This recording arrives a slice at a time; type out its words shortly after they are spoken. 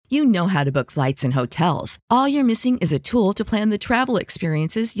You know how to book flights and hotels. All you're missing is a tool to plan the travel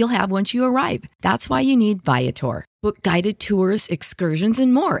experiences you'll have once you arrive. That's why you need Viator. Book guided tours, excursions,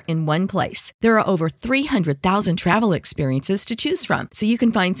 and more in one place. There are over 300,000 travel experiences to choose from, so you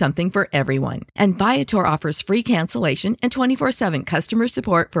can find something for everyone. And Viator offers free cancellation and 24/7 customer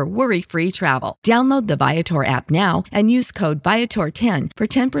support for worry-free travel. Download the Viator app now and use code Viator10 for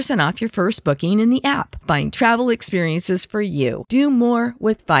 10% off your first booking in the app. Find travel experiences for you. Do more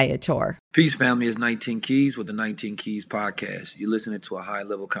with Viator. Peace, family. It's 19 Keys with the 19 Keys podcast. You're listening to a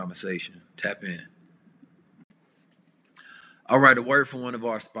high-level conversation. Tap in. All right, a word from one of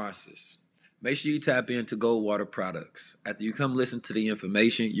our sponsors. Make sure you tap into Goldwater products. After you come listen to the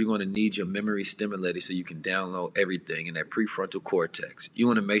information, you're going to need your memory stimulated so you can download everything in that prefrontal cortex. You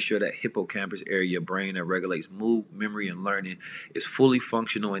want to make sure that hippocampus area of your brain that regulates mood, memory, and learning is fully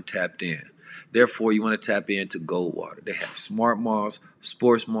functional and tapped in. Therefore, you want to tap into Goldwater. They have Smart Moss,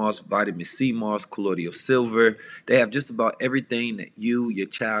 Sports Moss, Vitamin C Moss, Colloidal Silver. They have just about everything that you, your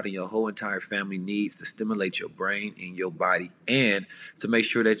child, and your whole entire family needs to stimulate your brain and your body and to make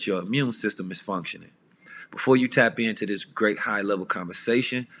sure that your immune system is functioning. Before you tap into this great high-level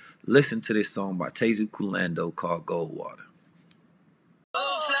conversation, listen to this song by Tezu Kulando called Goldwater.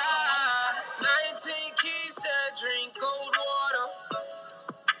 19 keys to drink cold water.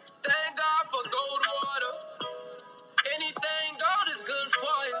 Thank God for gold water. Anything gold is good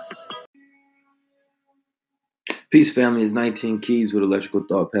for you. Peace, family. It's 19 Keys with electrical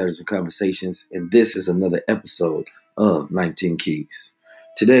thought patterns and conversations, and this is another episode of 19 Keys.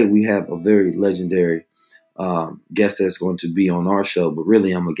 Today, we have a very legendary guest that's going to be on our show, but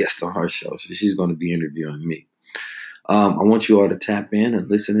really, I'm a guest on her show, so she's going to be interviewing me. I want you all to tap in and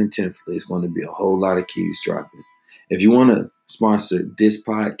listen intently. It's going to be a whole lot of keys dropping. If you want to sponsor this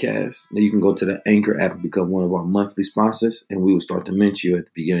podcast, then you can go to the Anchor app and become one of our monthly sponsors, and we will start to mention you at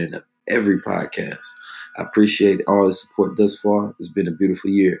the beginning of every podcast. I appreciate all the support thus far. It's been a beautiful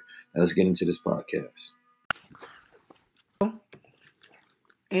year. Now let's get into this podcast.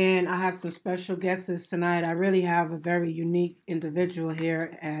 And I have some special guests tonight. I really have a very unique individual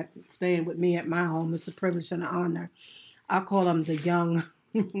here staying with me at my home. It's a privilege and an honor. I call him the young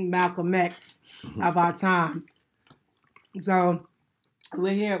Malcolm X of our time. So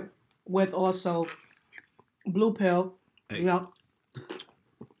we're here with also Blue Pill, you know,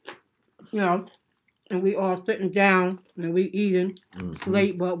 and we all sitting down and we eating. It's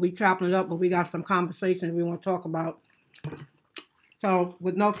late, but we chopping it up, but we got some conversations we want to talk about. So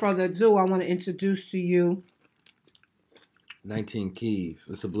with no further ado, I want to introduce to you 19 Keys.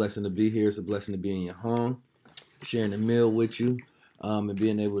 It's a blessing to be here. It's a blessing to be in your home, sharing a meal with you, and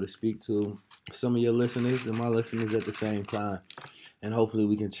being able to speak to some of your listeners and my listeners at the same time. And hopefully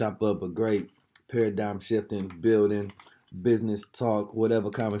we can chop up a great paradigm shifting, building, business talk,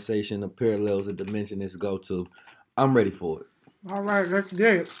 whatever conversation or parallels or dimensions go to. I'm ready for it. All right, let's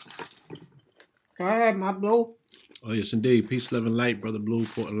get it. Go ahead, my Blue. Oh, yes, indeed. Peace, love, and light, Brother Blue,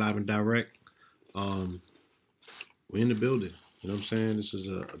 Port Live and Direct. We're in the building. You know what I'm saying? This is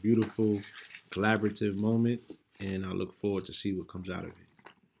a beautiful, collaborative moment, and I look forward to see what comes out of it.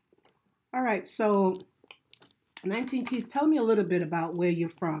 All right, so 19 Keys, tell me a little bit about where you're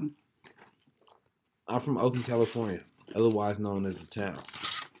from. I'm from Oakland, California, otherwise known as the town.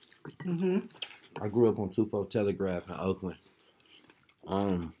 Mm-hmm. I grew up on Tupelo Telegraph in Oakland.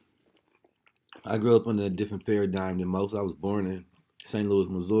 I grew up under a different paradigm than most. I was born in St. Louis,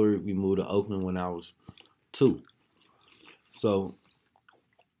 Missouri. We moved to Oakland when I was 2. So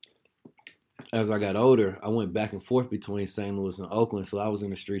as I got older, I went back and forth between St. Louis and Oakland. So I was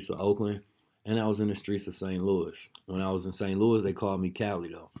in the streets of Oakland, and I was in the streets of St. Louis. When I was in St. Louis, they called me Cali,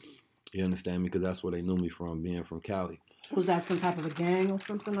 though. You understand me? Because that's where they knew me from, being from Cali. Was that some type of a gang or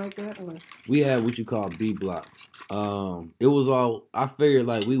something like that? Or? We had what you call B Block. It was all, I figured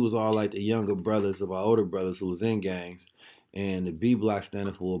like we was all like the younger brothers of our older brothers who was in gangs. And the B Block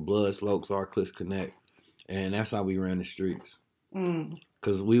standing for Blood, Slopes, Our Clips Connect. And that's how we ran the streets.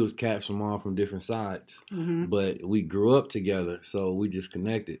 Because we was cats from all from different sides. Mm-hmm. But we grew up together, so we just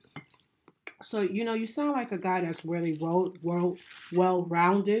connected. So, you know, you sound like a guy that's really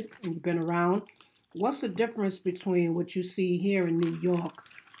well-rounded and you've been around. What's the difference between what you see here in New York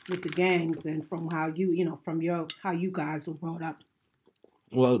with the gangs and from how you, how you guys were brought up?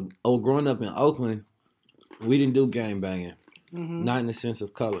 Well, growing up in Oakland, we didn't do gang banging. Mm-hmm. Not in the sense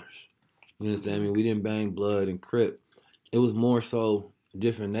of colors. You understand me? We didn't bang Blood and Crip. It was more so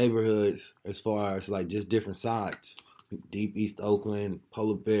different neighborhoods as far as like just different sides. Deep East Oakland,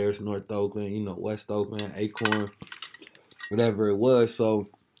 Polar Bears, North Oakland, West Oakland, Acorn, whatever it was. So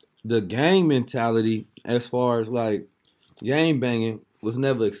the gang mentality as far as like gang banging, was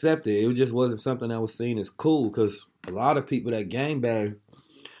never accepted. It just wasn't something that was seen as cool because a lot of people that gangbang,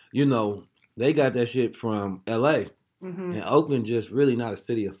 you know, they got that shit from L.A. And Oakland just really not a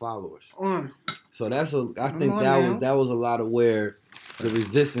city of followers. So I think that was a lot of where the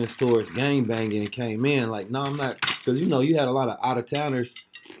resistance towards gangbanging came in. Like, no, I'm not, because you had a lot of out of towners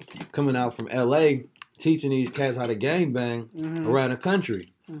coming out from L.A. teaching these cats how to gangbang around the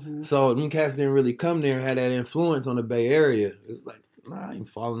country. So them cats didn't really come there and had that influence on the Bay Area. It's like, nah, I ain't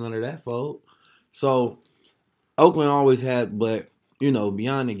falling under that fold. So Oakland always had, but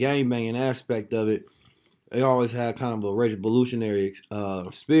beyond the gangbanging aspect of it, they always had kind of a revolutionary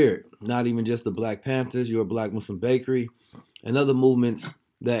spirit. Not even just the Black Panthers, your Black Muslim Bakery, and other movements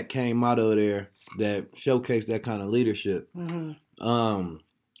that came out of there that showcased that kind of leadership.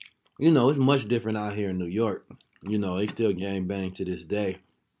 It's much different out here in New York. They still gangbang to this day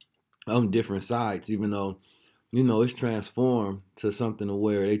on different sides, even though, it's transformed to something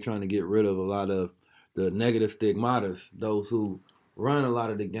where they're trying to get rid of a lot of the negative stigmatas, those who run a lot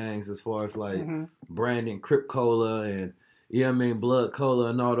of the gangs as far as like branding Crip Cola and Blood Cola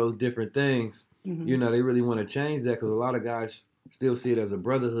and all those different things. They really want to change that because a lot of guys still see it as a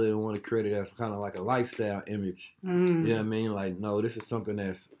brotherhood and want to create it as kind of like a lifestyle image. Like, no, this is something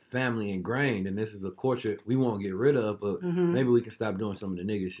that's family ingrained and this is a culture we won't get rid of, but maybe we can stop doing some of the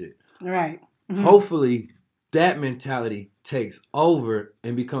nigga shit. Right. Hopefully that mentality takes over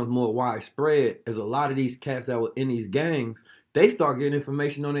and becomes more widespread as a lot of these cats that were in these gangs, they start getting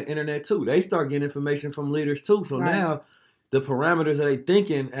information on the internet too. They start getting information from leaders too. So now the parameters that they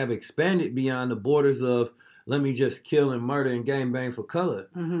thinking have expanded beyond the borders of let me just kill and murder and gangbang for color.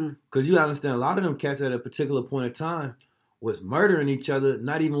 Because you understand a lot of them cats at a particular point in time was murdering each other,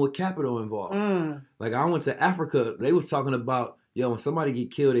 not even with capital involved. Like I went to Africa, they was talking about, when somebody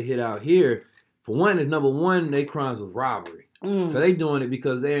get killed or hit out here, for one, is number one, their crimes was robbery. So they doing it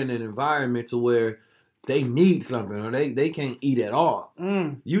because they're in an environment to where they need something or they can't eat at all.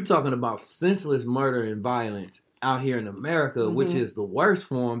 You talking about senseless murder and violence out here in America, which is the worst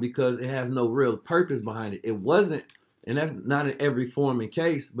form because it has no real purpose behind it. It wasn't, and that's not in every form and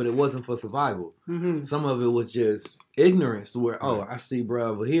case, but it wasn't for survival. Some of it was just ignorance to where, I see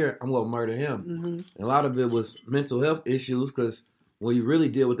bro over here, I'm going to murder him. And a lot of it was mental health issues because when you really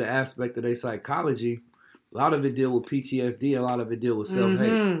deal with the aspect of their psychology, a lot of it deal with PTSD, a lot of it deal with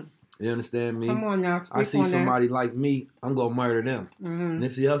self-hate. You understand me? Come on now. I see somebody like me, I'm going to murder them.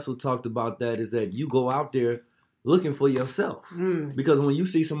 Nipsey Hussle talked about that, is that you go out there looking for yourself. Because when you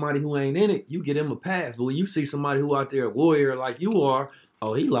see somebody who ain't in it, you get him a pass. But when you see somebody who out there a warrior like you are,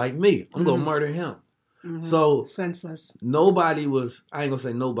 he like me, I'm going to murder him. So senseless. Nobody was, I ain't going to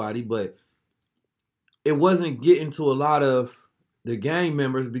say nobody, but it wasn't getting to a lot of the gang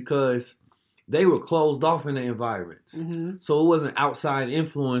members because they were closed off in the environments. So it wasn't outside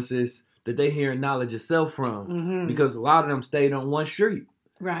influences that they hearing knowledge of self from because a lot of them stayed on one street.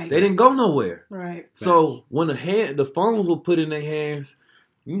 Right. They didn't go nowhere. Right. So when the phones were put in their hands,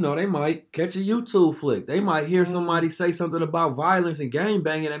 they might catch a YouTube flick. They might hear somebody say something about violence and gang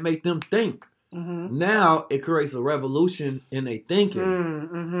banging that make them think. Now it creates a revolution in their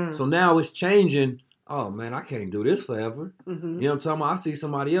thinking. So now it's changing. Oh man, I can't do this forever. You know what I'm talking about? I see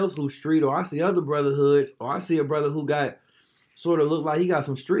somebody else who's street, or I see other brotherhoods, or I see a brother who got sort of look like he got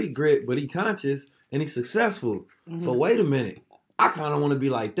some street grit, but he conscious and he's successful. So wait a minute, I kind of want to be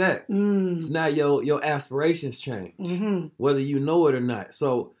like that. So now your aspirations change, whether you know it or not.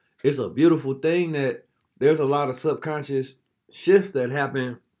 So it's a beautiful thing that there's a lot of subconscious shifts that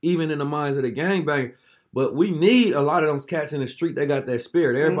happen even in the minds of the gangbang. But we need a lot of those cats in the street. They got that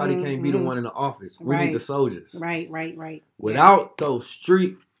spirit. Everybody can't be the one in the office. We need the soldiers. Right. Without those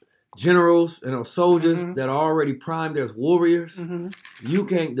street generals and those soldiers that are already primed as warriors, you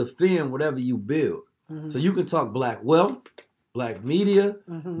can't defend whatever you build. So you can talk black wealth, black media,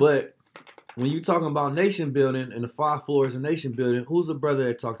 but when you talking about nation building and the 5 floors of nation building, who's the brother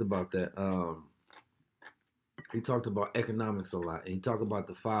that talked about that? He talked about economics a lot. And he talked about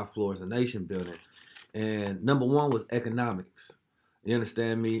the 5 floors of nation building. And number 1 was economics. You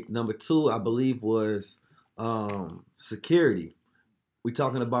understand me? Number 2, I believe, was security. We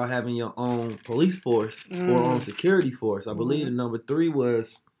talking about having your own police force or own security force. I believe the number 3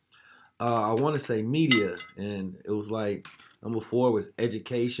 was, I want to say media. And it was like, number 4 was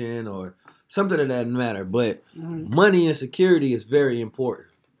education or something of that matter. But money and security is very important.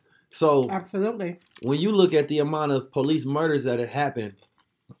 So absolutely, when you look at the amount of police murders that have happened,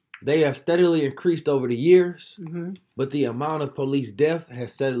 they have steadily increased over the years, but the amount of police death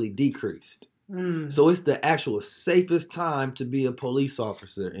has steadily decreased. So it's the actual safest time to be a police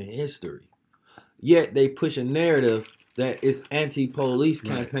officer in history. Yet they push a narrative that it's anti-police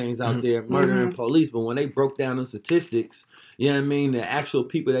Right. campaigns out there murdering police. But when they broke down the statistics, you know what I mean? The actual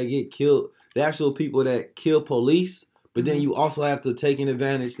people that get killed, the actual people that kill police, but then you also have to take an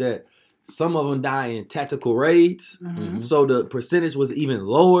advantage that some of them die in tactical raids. So the percentage was even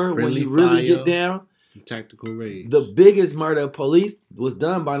lower when Friendly you really fire. get down. Tactical raids. The biggest murder of police was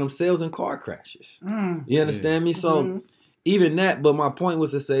done by themselves in car crashes. You understand me? So even that, but my point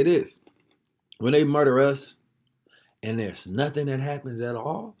was to say this. When they murder us and there's nothing that happens at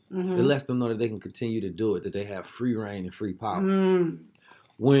all, it lets them know that they can continue to do it, that they have free reign and free power.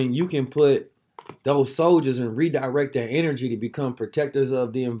 When you can put those soldiers and redirect their energy to become protectors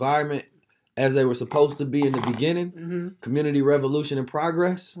of the environment as they were supposed to be in the beginning, community revolution and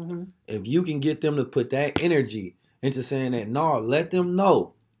progress, if you can get them to put that energy into saying that, no, let them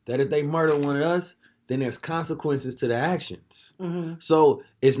know that if they murder one of us, then there's consequences to the actions. So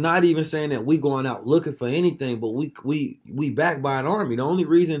it's not even saying that we going out looking for anything, but we backed by an army. The only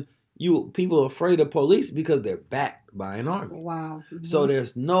reason people are afraid of police is because they're backed by an army. Wow. So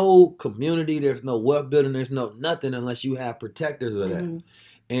there's no community, there's no wealth building, there's no nothing unless you have protectors of that.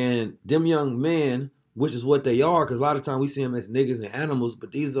 And them young men, which is what they are, because a lot of times we see them as niggas and animals,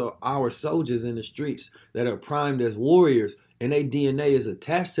 but these are our soldiers in the streets that are primed as warriors, and their DNA is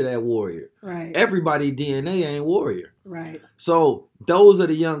attached to that warrior. Right. Everybody DNA ain't warrior. Right. So those are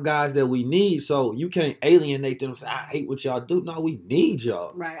the young guys that we need. So you can't alienate them and say, I hate what y'all do. No, we need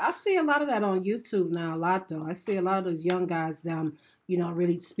y'all. Right. I see a lot of that on YouTube now, a lot though. I see a lot of those young guys, them,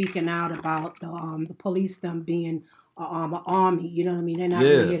 really speaking out about the police, them being an army. You know what I mean? They're not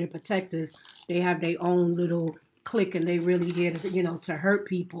really here to protect us. They have their own little clique, and they really here to, to hurt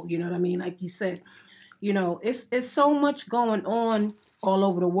people. You know what I mean? Like you said, it's so much going on all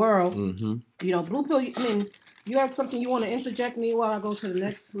over the world. Blue Pill, you have something you want to interject me while I go to the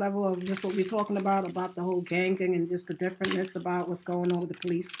next level of just what we're talking about the whole gang thing and just the differentness about what's going on with the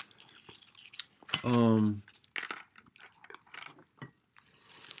police?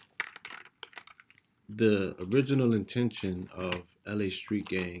 The original intention of LA street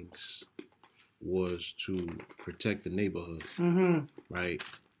gangs was to protect the neighborhood, right?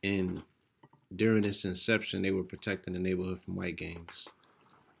 And during its inception, they were protecting the neighborhood from white gangs,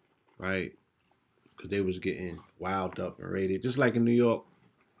 right? Because they was getting wild up and raided. Just like in New York,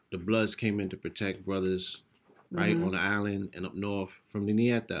 the Bloods came in to protect brothers, right, on the island and up north from the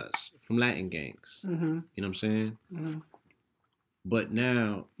Nietas, from Latin gangs. You know what I'm saying? But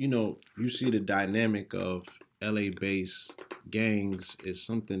now, you see the dynamic of LA-based gangs is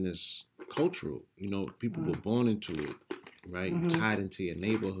something that's cultural. People were born into it, right? Tied into your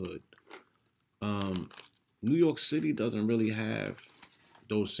neighborhood. New York City doesn't really have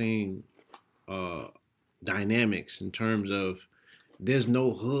those same dynamics in terms of there's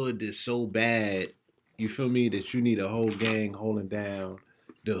no hood that's so bad, you feel me, that you need a whole gang holding down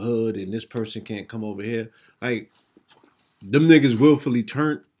the hood and this person can't come over here. Like, them niggas willfully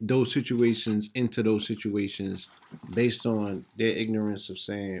turned those situations into those situations based on their ignorance of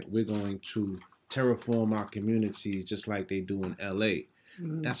saying we're going to terraform our communities just like they do in LA.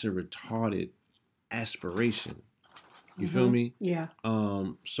 That's a retarded aspiration. You feel me? Yeah.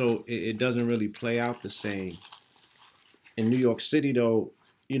 So it doesn't really play out the same. In New York City, though,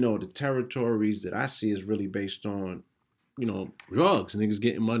 the territories that I see is really based on, drugs. Niggas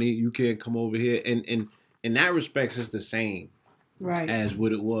getting money. You can't come over here. And in that respect, it's the same. Right. As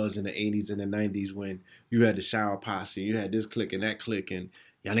what it was in the 80s and the 90s when you had the shower posse, you had this clique and that clique, and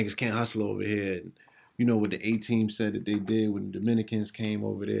y'all niggas can't hustle over here. And, what the A-team said that they did when the Dominicans came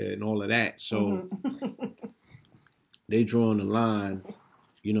over there and all of that. So they drawing the line,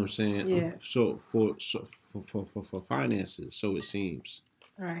 you know what I'm saying? Yeah. So for finances, so it seems.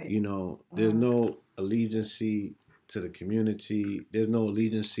 Right. There's no allegiance to the community. There's no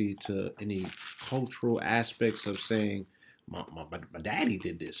allegiance to any cultural aspects of saying, my daddy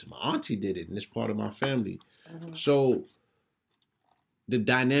did this, my auntie did it, and it's part of my family. So the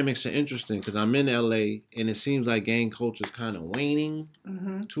dynamics are interesting because I'm in LA and it seems like gang culture is kind of waning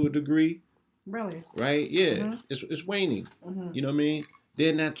to a degree. Really? Right? Yeah. It's waning. You know what I mean?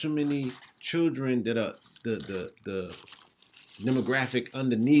 There are not too many children that are the demographic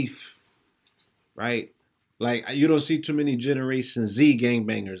underneath, right? Like, you don't see too many Generation Z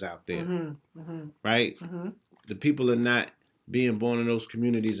gangbangers out there, right? The people are not being born in those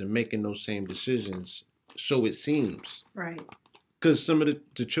communities and making those same decisions, so it seems. Right. Because some of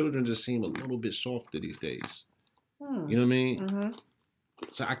the children just seem a little bit softer these days. You know what I mean?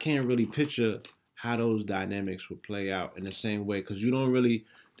 So I can't really picture how those dynamics would play out in the same way, because you don't really,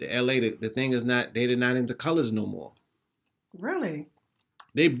 the LA, the thing is not, they're not into colors no more. Really?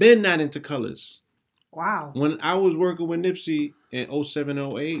 They've been not into colors. Wow. When I was working with Nipsey in 07,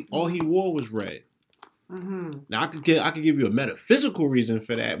 08, all he wore was red. Mm-hmm. Now I could give you a metaphysical reason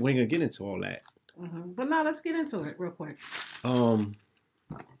for that. We ain't gonna get into all that. Mm-hmm. But now let's get into it real quick.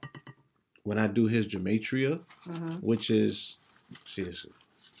 When I do his gematria, which is, see this,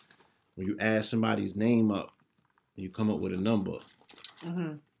 when you add somebody's name up, you come up with a number,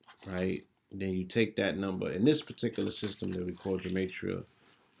 right? Then you take that number in this particular system that we call gematria,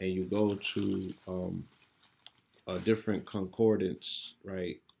 and you go to a different concordance,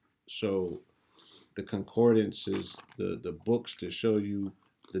 right? So the concordance is the books to show you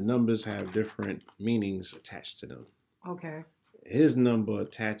the numbers have different meanings attached to them. Okay. His number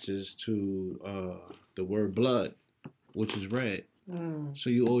attaches to the word blood, which is red. So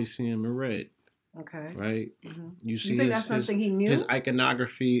you always see him in red. Okay. Right? You see, you think that's something he knew? His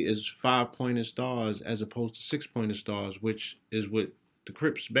iconography is 5-pointed stars as opposed to 6-pointed stars, which is what the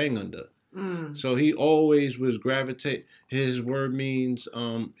Crips bang under. So he always was gravitate. His word means,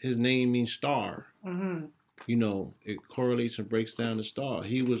 his name means star. You know, it correlates and breaks down the star.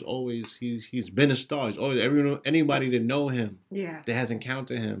 He was always, he's been a star. He's always, anybody that know him, that has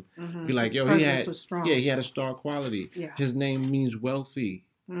encountered him, be like, yo, he had a star quality. Yeah. His name means wealthy.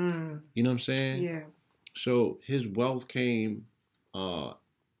 You know what I'm saying? Yeah. So his wealth came,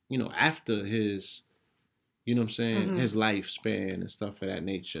 you know, after his, you know what I'm saying, his lifespan and stuff of that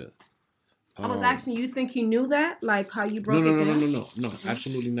nature. I was asking, you think he knew that? Like how you broke it down? No,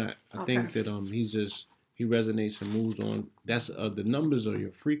 absolutely not. I think that he resonates and moves on. That's the numbers are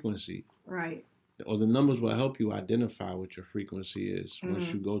your frequency. Right. Or the numbers will help you identify what your frequency is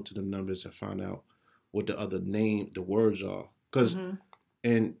once you go to the numbers and find out what the words are. Because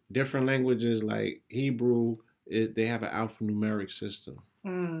in different languages like Hebrew, they have an alphanumeric system.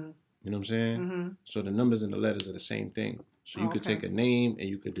 You know what I'm saying? So the numbers and the letters are the same thing. So you could take a name and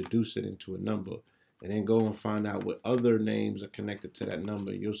you could deduce it into a number and then go and find out what other names are connected to that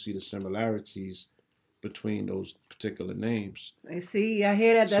number. You'll see the similarities between those particular names. And see, I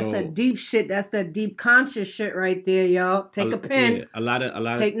hear that. That's a deep shit. That's that deep conscious shit right there, y'all. Take a pen. Yeah, a lot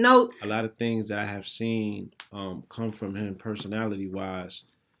of take notes. A lot of things that I have seen come from him personality wise.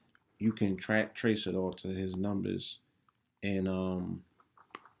 You can trace it all to his numbers, and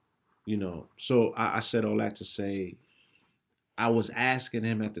you know. So I said all that to say, I was asking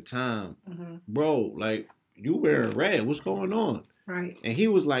him at the time, bro, like you wearing red? What's going on? Right. And he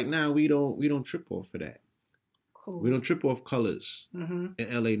was like, nah, we don't trip off of that. Cool. We don't trip off colors in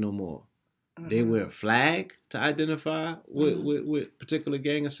LA no more. They wear a flag to identify what particular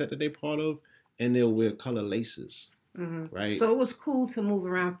gang or set that they part of, and they'll wear color laces. Right. So it was cool to move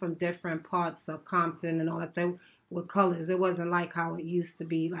around from different parts of Compton and all that thing with colors. It wasn't like how it used to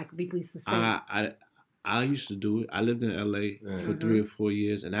be, like people used to say. I used to do it. I lived in LA for 3 or 4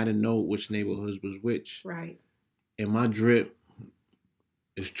 years, and I didn't know which neighborhoods was which. Right. And my drip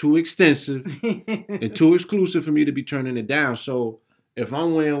is too extensive and too exclusive for me to be turning it down. So if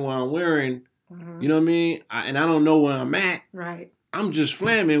I'm wearing what I'm wearing, you know what I mean? And I don't know where I'm at. Right. I'm just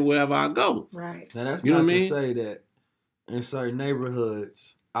flamming wherever I go. Right. Now that's not to say that in certain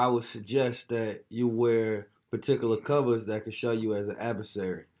neighborhoods, I would suggest that you wear particular covers that could show you as an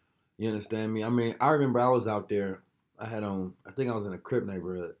adversary. You understand me? I mean, I remember I was out there. I think I was in a Crip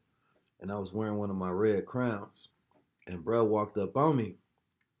neighborhood, and I was wearing one of my red crowns. And bro walked up on me,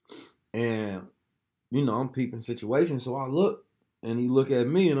 and you know I'm peeping situations, so I look, and he look at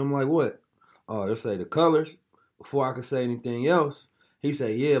me, and I'm like, "What?" Oh, he'll say the colors. Before I could say anything else, he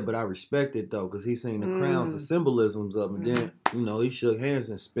said, "Yeah, but I respect it though, because he seen the crowns, the symbolisms of them." And then you know he shook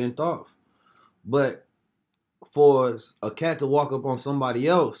hands and spent off. But for a cat to walk up on somebody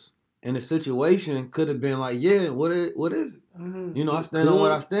else. And the situation could have been like, yeah, what is it? You know, I stand on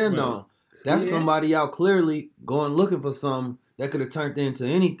what I stand on. That's somebody out clearly going looking for something that could have turned into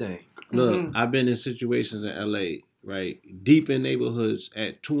anything. Look, I've been in situations in LA, right? Deep in neighborhoods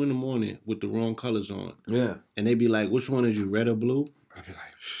at 2 a.m. with the wrong colors on. Yeah. And they be like, which one is you, red or blue? I'd be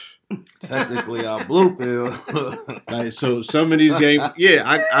like, technically our blue pill. Like, so some of these games,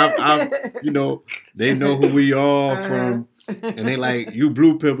 I you know, they know who we are from. And they like, you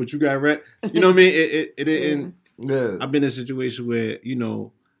blue pill, but you got red. You know what I mean? It didn't. Yeah. I've been in a situation where, you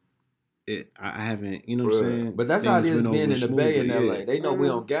know, I haven't, you know what I'm saying? But that's how it is being in the Bay in LA. They know we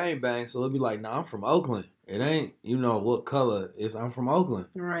on gang bang, so they'll be like, nah, I'm from Oakland. It ain't, you know, what color is I'm from Oakland.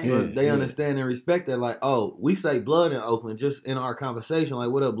 Right. So they understand and respect that, like, oh, we say blood in Oakland just in our conversation, like,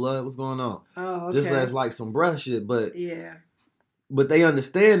 what up, blood? What's going on? Oh, okay. Just as like some brush shit, but But they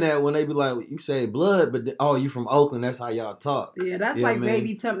understand that when they be like, you say blood, but oh, you from Oakland, that's how y'all talk. Yeah, that's You know like what I mean?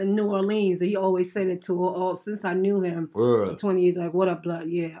 Baby Tump in New Orleans. He always said it to all since I knew him for Bruh. 20 years. Like, what up, blood?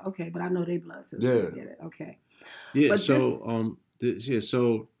 Yeah, okay, but I know they blood. So Yeah. get it. Okay. Yeah, But so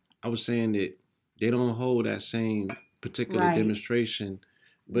so I was saying that they don't hold that same particular Right. demonstration,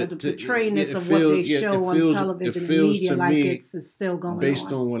 But but the portrayedness it of what they feels- yeah, show it on feels- television it and feels media, to like me, it's still going based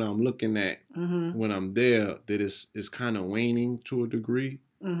on. on what I'm looking at Mm-hmm. when I'm there, that it's kind of waning to a degree,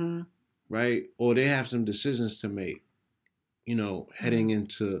 Mm-hmm. right? Or they have some decisions to make, heading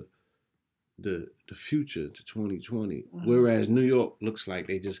into the future to 2020. Mhm. Whereas New York looks like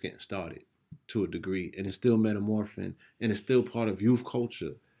they just getting started to a degree, and it's still metamorphing, and it's still part of youth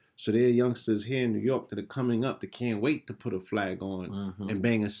culture. So there are youngsters here in New York that are coming up that can't wait to put a flag on Mhm. and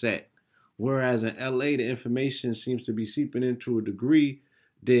bang a set. Whereas in LA, the information seems to be seeping into a degree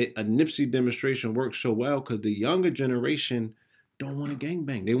that a Nipsey demonstration works so well because the younger generation don't want to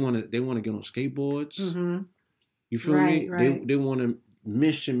gangbang. They want to get on skateboards. Mm-hmm. You feel Right, me? right. They want to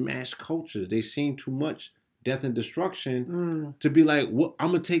mish and mash cultures. They seen too much death and destruction to be like, what? I'm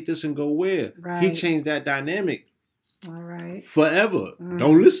gonna take this and go where? He Right. changed that dynamic All right. forever.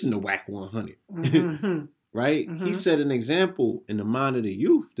 Don't listen to Whack 100. Mm-hmm. Right? He set an example in the mind of the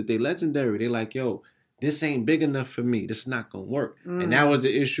youth that they legendary. They like, yo, this ain't big enough for me. This is not gonna work. And that was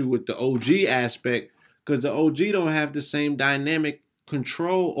the issue with the OG aspect, because the OG don't have the same dynamic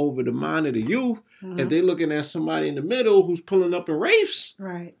control over the mind of the youth if they looking at somebody in the middle who's pulling up in Wraiths.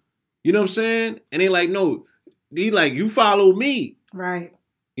 Right. You know what I'm saying? And they like, no, he like, you follow me. Right.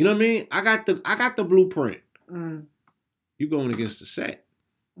 You know what I mean? I got the blueprint. Mm. You going against the set.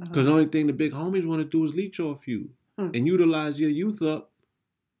 Because the only thing the big homies want to do is leech off you and utilize your youth up.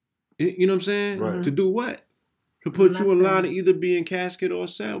 You know what I'm saying? Right. To do what? To put you in line to Nothing. either be in casket or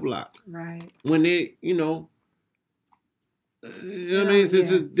cell block. Right. When they, you know what I mean?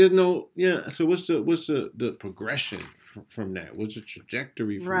 Yeah. There's no, So what's the progression from that? What's the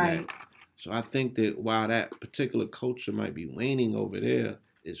trajectory from Right. that? So I think that while that particular culture might be waning over there,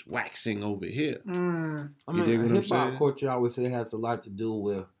 it's waxing over here. Mm. I You dig mean, what I'm hip hop saying? culture, I would say, has a lot to do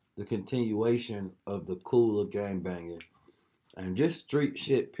with the continuation of the cooler gangbanging and just street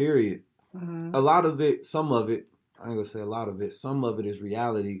shit, period. Mm-hmm. A lot of it, some of it, I ain't gonna say a lot of it, some of it is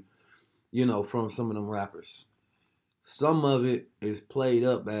reality, from some of them rappers. Some of it is played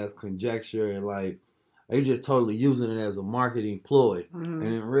up as conjecture and like they just totally using it as a marketing ploy. Mm-hmm.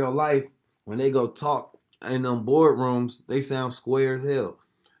 And in real life, when they go talk in them boardrooms, they sound square as hell.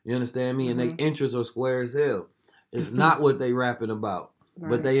 You understand me? And their interests are square as hell. It's not what they rapping about.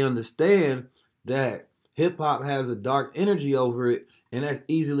 Right. But they understand that hip hop has a dark energy over it, and that's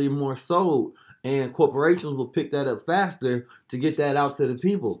easily more sold. And corporations will pick that up faster to get that out to the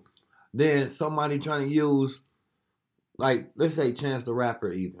people than somebody trying to use, like, let's say Chance the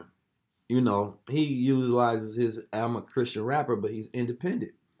Rapper even. He utilizes his, I'm a Christian rapper, but he's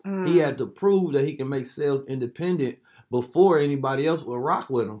independent. He had to prove that he can make sales independent before anybody else would rock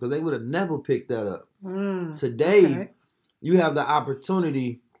with him, because they would have never picked that up. Today, you have the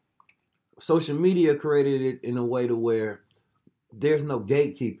opportunity. Social media created it in a way to where there's no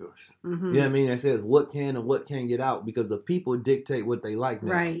gatekeepers. You know what I mean? That says what can and what can't get out, because the people dictate what they like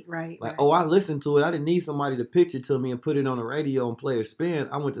now. Right. Like, oh, I listened to it. I didn't need somebody to pitch it to me and put it on the radio and play a spin.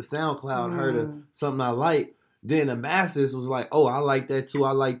 I went to SoundCloud, heard something I liked. Then the masses was like, oh, I like that too.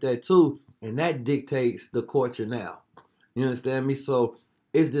 I like that too. And that dictates the culture now. You understand me? So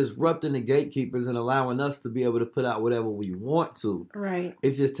it's disrupting the gatekeepers and allowing us to be able to put out whatever we want to. Right.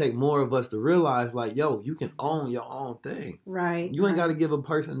 It just take more of us to realize, like, yo, you can own your own thing. Right. You ain't got to give a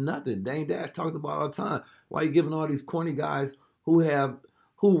person nothing. Dame Dash talked about all the time. Why you giving all these corny guys who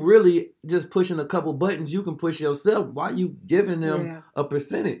really just pushing a couple buttons you can push yourself? Why you giving them a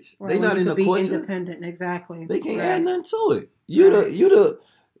percentage? Right. They not in the be culture. Independent, exactly. They can't add nothing to it.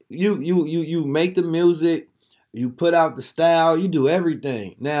 You make the music, you put out the style, you do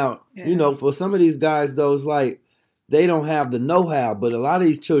everything. Now, for some of these guys though, it's like they don't have the know-how, but a lot of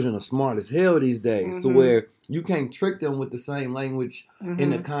these children are smart as hell these days to where you can't trick them with the same language in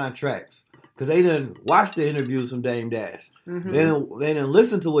the contracts. Because they didn't watch the interviews from Dame Dash. They didn't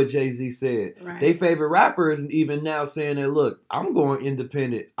listen to what Jay-Z said. Right. They favorite rapper is even now saying that, look, I'm going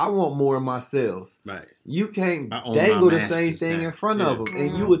independent. I want more of my sales. Right. You can't I own dangle my the same masters thing now. in front of them.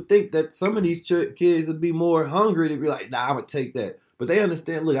 And you would think that some of these kids would be more hungry to be like, nah, I'm going to take that. But they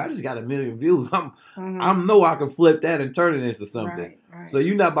understand, look, I just got 1 million views. I know I can flip that and turn it into something. Right. So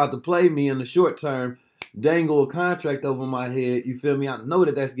you're not about to play me in the short term, dangle a contract over my head. You feel me? I know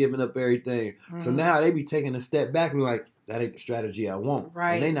that that's giving up everything. So now they be taking a step back and be like, that ain't the strategy I want.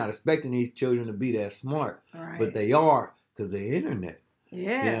 Right. And they not expecting these children to be that smart. Right. But they are, because the internet.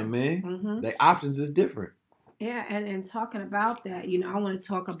 Yeah. You know what I mean? Mm-hmm. The options is different. Yeah, and talking about that, you know, I want to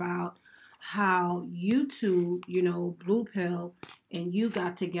talk about how you two, you know, Blue Pill and you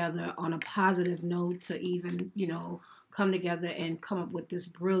got together on a positive note to even, you know, come together and come up with this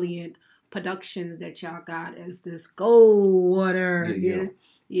brilliant production that y'all got as this Goldwater. Yeah.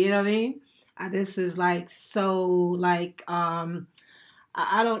 You know what I mean? This is like so like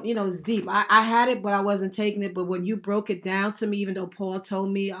I don't, you know, it's deep. I had it, but I wasn't taking it. But when you broke it down to me, even though Paul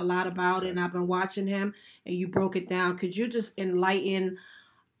told me a lot about it and I've been watching him and you broke it down, could you just enlighten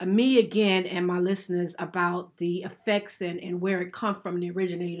me again and my listeners about the effects and where it come from, the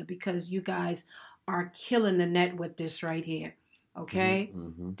originator? Because you guys are killing the net with this right here. Okay?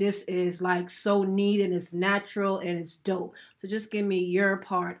 Mm-hmm. This is like so neat and it's natural and it's dope. So just give me your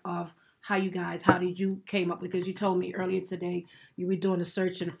part of how did you came up, because you told me earlier today you were doing a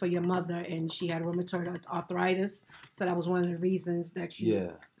searching for your mother and she had rheumatoid arthritis. So that was one of the reasons that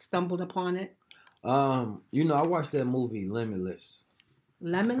you stumbled upon it. You know, I watched that movie Limitless.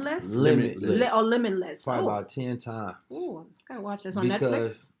 Limitless? Limitless. Probably about 10 times. Ooh, I gotta watch this on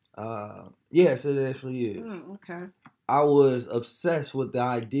Netflix. Yes, it actually is. Okay. I was obsessed with the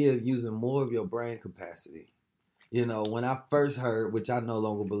idea of using more of your brain capacity. You know, when I first heard, which I no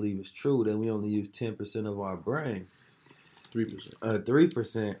longer believe is true, that we only use 10% of our brain. 3%.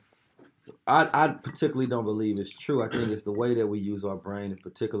 3%. I particularly don't believe it's true. I think it's the way that we use our brain in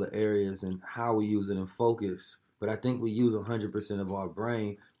particular areas and how we use it in focus. But I think we use 100% of our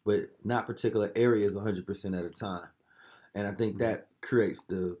brain, but not particular areas 100% at a time. And I think that creates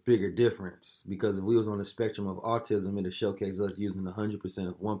the bigger difference, because if we was on the spectrum of autism, it'll showcase us using 100%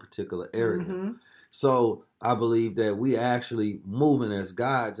 of one particular area. Mm-hmm. So I believe that we actually moving as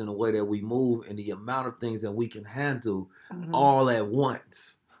gods in a way that we move in the amount of things that we can handle all at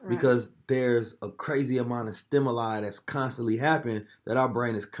once. Right. Because there's a crazy amount of stimuli that's constantly happening that our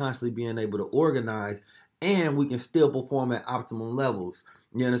brain is constantly being able to organize, and we can still perform at optimum levels.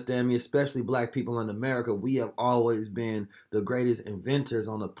 You understand me? Especially black people in America, we have always been the greatest inventors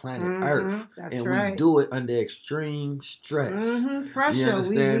on the planet Earth. That's and right. We do it under extreme stress. Pressure. You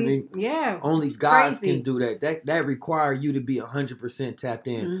understand me? Yeah. Only gods can do that. That require you to be 100% tapped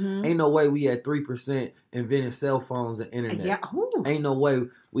in. Ain't no way we had 3% inventing cell phones and internet. Yeah. Ain't no way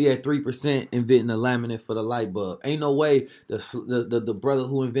we had 3% inventing the laminate for the light bulb. Ain't no way the brother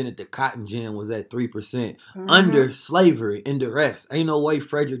who invented the cotton gin was at 3% under slavery and duress. Ain't no way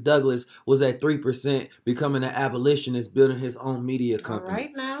Frederick Douglass was at 3% becoming an abolitionist, building his own media company. All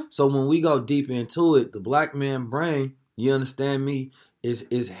right now. So when we go deep into it, the black man brain, you understand me,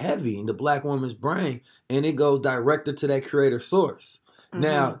 is heavy in the black woman's brain, and it goes directly to that creator source.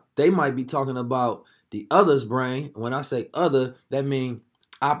 Now, they might be talking about the other's brain. When I say other, that means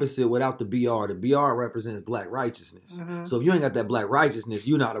opposite without the BR. The BR represents black righteousness. So if you ain't got that black righteousness,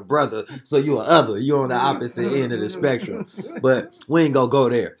 you're not a brother. So you're an other. You're on the opposite end of the spectrum. But we ain't gonna go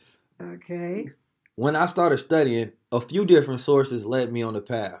there. Okay. When I started studying, a few different sources led me on the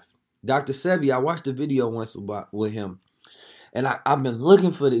path. Dr. Sebi, I watched a video once with him. And I've been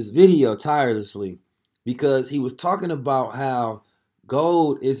looking for this video tirelessly, because he was talking about how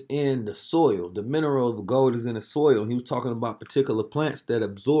gold is in the soil. The mineral of gold is in the soil. He was talking about particular plants that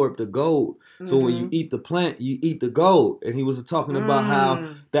absorb the gold. So when you eat the plant, you eat the gold. And he was talking about how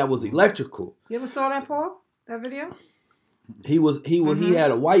that was electrical. You ever saw that, Paul? That video? He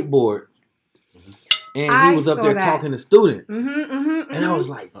had a whiteboard. And he was up there talking to students. And I was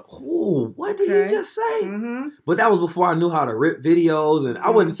like, ooh, what did he just say? But that was before I knew how to rip videos, and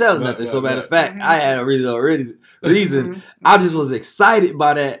I wasn't selling nothing. So matter of fact, I had a reason. I just was excited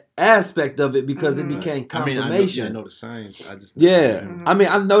by that aspect of it, because it became confirmation. I know the science. I mean,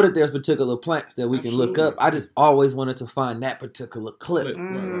 I know that there's particular plants that we can look up. I just always wanted to find that particular clip.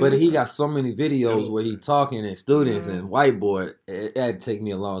 But he got so many videos where he talking and students and whiteboard. It had to take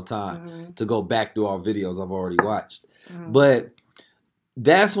me a long time to go back through all videos I've already watched. But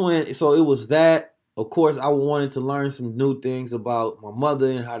that's when, so it was that. Of course, I wanted to learn some new things about my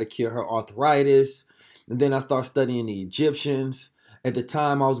mother and how to cure her arthritis. And then I started studying the Egyptians. At the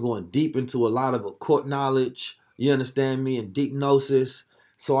time, I was going deep into a lot of occult knowledge, you understand me, and deep gnosis.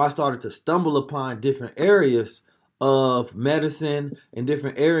 So I started to stumble upon different areas of medicine and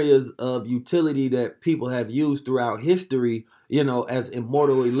different areas of utility that people have used throughout history, you know, as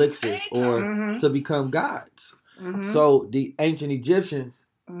immortal elixirs or to become gods. So the ancient Egyptians,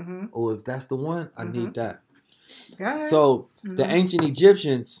 if that's the one, I need that. So the ancient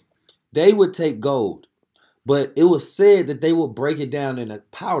Egyptians, they would take gold, but it was said that they would break it down in a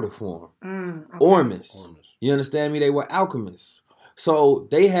powder form. Ormus. You understand me? They were alchemists. So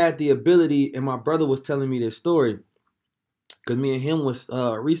they had the ability, and my brother was telling me this story. because me and him was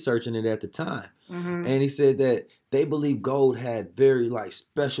researching it at the time. Mm-hmm. And he said that they believe gold had very like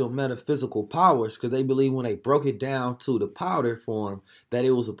special metaphysical powers because they believe when they broke it down to the powder form that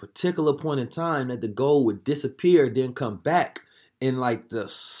it was a particular point in time that the gold would disappear, then come back in like the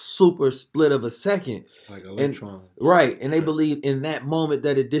super split of a second. Like electron. Right. And they believe in that moment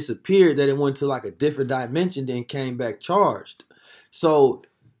that it disappeared, that it went to like a different dimension, then came back charged. So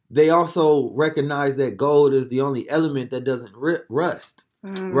they also recognize that gold is the only element that doesn't rust.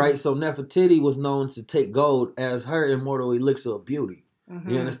 Right, so Nefertiti was known to take gold as her immortal elixir of beauty.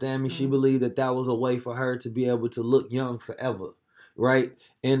 You understand me? She believed that that was a way for her to be able to look young forever. Right,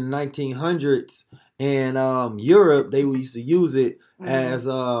 in the 1900s in Europe, they used to use it as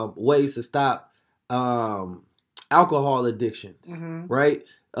ways to stop alcohol addictions. Right,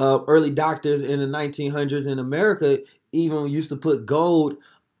 early doctors in the 1900s in America even used to put gold.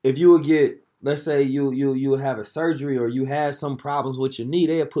 If you would get, let's say you have a surgery or you had some problems with your knee,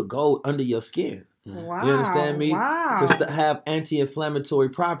 they'll put gold under your skin. Wow. You understand me? Wow. To have anti-inflammatory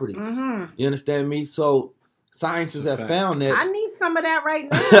properties. You understand me? So scientists have found that. I need some of that right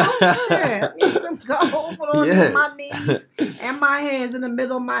now. Shit. I need some gold put on my knees and my hands, in the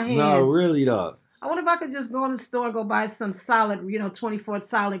middle of my hands. No, really though. I wonder if I could just go in the store and go buy some solid, 24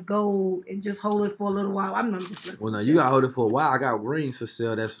 solid gold and just hold it for a little while. I'm just listening. Well, no, you got to hold it for a while. I got rings for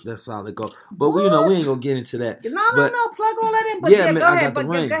sale. That's solid gold. But we ain't gonna get into that. No. Plug all that in. But yeah, man, go I ahead. got the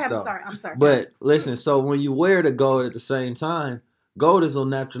rings, though. I'm sorry. But listen, so when you wear the gold at the same time, gold is a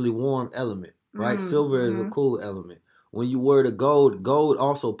naturally warm element, right? Silver is a cool element. When you wear the gold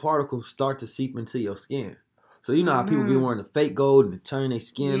also particles start to seep into your skin. So you know how people be wearing the fake gold and turn their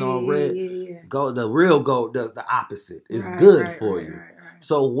skin all red? Yeah. Gold, the real gold does the opposite. It's good for you. Right.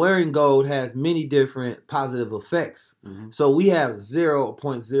 So wearing gold has many different positive effects. So we have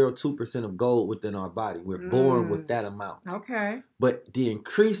 0.02% of gold within our body. We're born with that amount. Okay. But the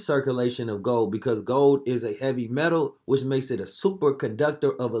increased circulation of gold, because gold is a heavy metal, which makes it a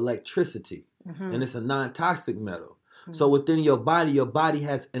superconductor of electricity. And it's a non-toxic metal. So within your body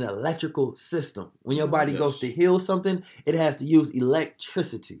has an electrical system. When your body goes to heal something, it has to use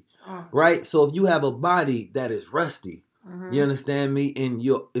electricity, right? So if you have a body that is rusty, you understand me, and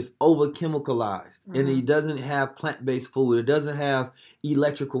it's over chemicalized, and it doesn't have plant-based food, it doesn't have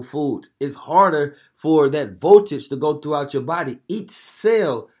electrical foods, it's harder for that voltage to go throughout your body. Each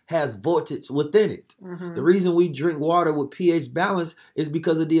cell has voltage within it. The reason we drink water with pH balance is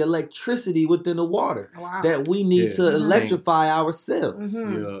because of the electricity within the water that we need to electrify our cells.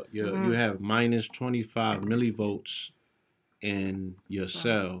 You have minus 25 millivolts in your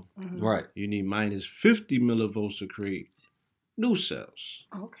cell. Right. You need minus 50 millivolts to create new cells.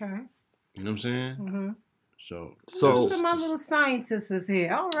 Okay. You know what I'm saying? So my little scientists is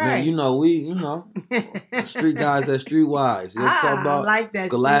here. All right. Man, we street guys that street wise. You talk about like that.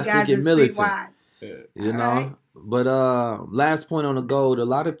 Scholastic and militant. You know? Right. But last point on the gold, a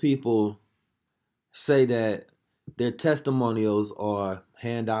lot of people say that their testimonials are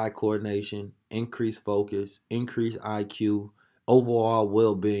hand-eye coordination, increased focus, increased IQ, overall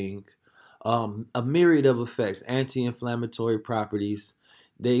well-being, a myriad of effects, anti-inflammatory properties.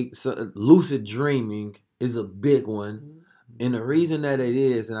 Lucid dreaming is a big one. And the reason that it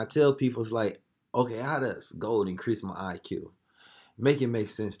is, and I tell people, it's like, okay, how does gold increase my IQ? Make it make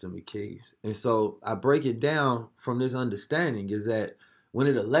sense to me, Keys. And so I break it down from this understanding is that when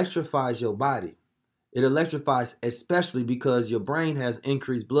it electrifies your body, it electrifies especially because your brain has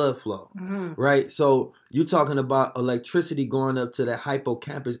increased blood flow, right? So you're talking about electricity going up to the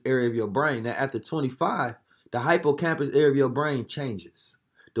hippocampus area of your brain. Now, after 25, the hippocampus area of your brain changes.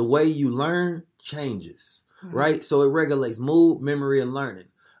 The way you learn changes, right? So it regulates mood, memory, and learning.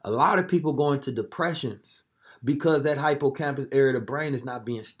 A lot of people go into depressions because that hippocampus area of the brain is not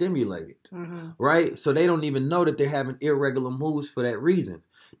being stimulated, right? So they don't even know that they're having irregular moods for that reason.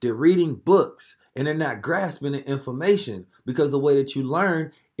 They're reading books and they're not grasping the information because the way that you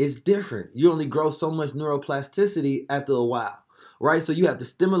learn is different. You only grow so much neuroplasticity after a while. Right, so you have to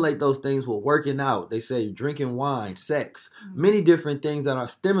stimulate those things with working out. They say drinking wine, sex, many different things that are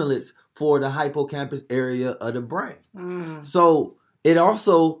stimulants for the hippocampus area of the brain. So it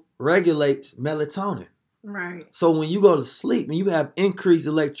also regulates melatonin. Right. So when you go to sleep and you have increased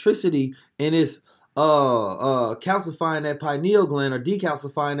electricity and it's calcifying that pineal gland or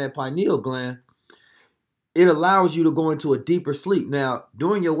decalcifying that pineal gland, it allows you to go into a deeper sleep. Now,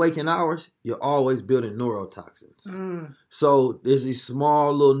 during your waking hours, you're always building neurotoxins. So there's these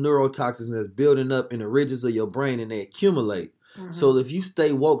small little neurotoxins that's building up in the ridges of your brain and they accumulate. So if you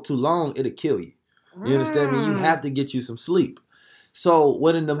stay woke too long, it'll kill you. You understand me? You have to get you some sleep. So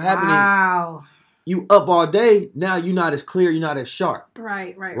what ended up happening? Wow. you up all day, now you're not as clear, you're not as sharp.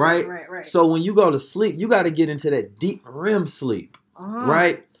 Right. So when you go to sleep, you got to get into that deep REM sleep,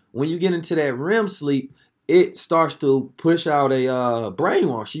 right? When you get into that REM sleep, it starts to push out a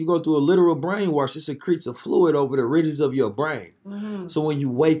brainwash. You go through a literal brainwash. It secretes a fluid over the ridges of your brain. So when you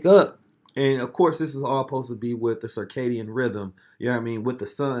wake up, and of course this is all supposed to be with the circadian rhythm, you know what I mean, with the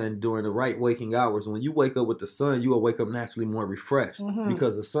sun during the right waking hours. When you wake up with the sun, you will wake up naturally more refreshed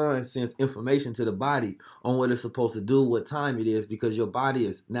because the sun sends information to the body on what it's supposed to do, what time it is, because your body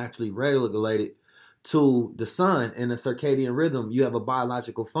is naturally regulated to the sun and the circadian rhythm. You have a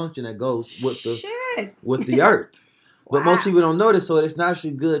biological function that goes with the earth. But most people don't know this, so it's not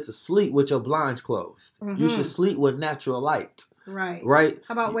actually good to sleep with your blinds closed. You should sleep with natural light. Right.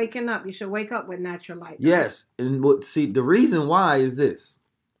 How about waking up? You should wake up with natural light. Yes. And see, the reason why is this.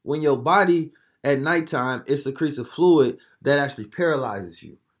 When your body at nighttime, it secretes a fluid that actually paralyzes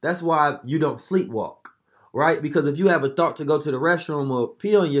you. That's why you don't sleepwalk. Right? Because if you have a thought to go to the restroom or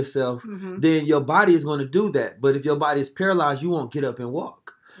pee on yourself, then your body is going to do that. But if your body is paralyzed, you won't get up and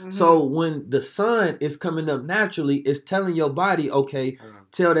walk. So when the sun is coming up naturally, it's telling your body, okay,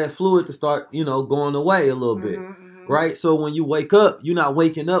 tell that fluid to start, going away a little bit. Right? So when you wake up, you're not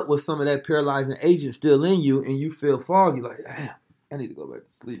waking up with some of that paralyzing agent still in you, and you feel foggy, like, damn, I need to go back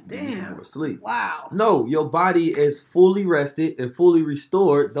to sleep. Get some more sleep. Wow. No, your body is fully rested and fully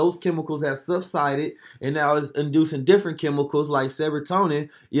restored. Those chemicals have subsided, and now it's inducing different chemicals like serotonin.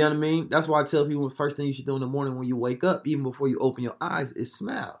 You know what I mean? That's why I tell people the first thing you should do in the morning when you wake up, even before you open your eyes, is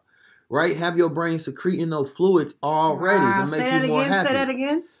smile. Right? Have your brain secreting those fluids already to make you more happy. Say that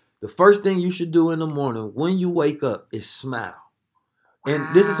again. The first thing you should do in the morning when you wake up is smile. And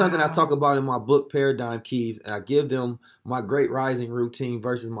this is something I talk about in my book, Paradigm Keys. And I give them my great rising routine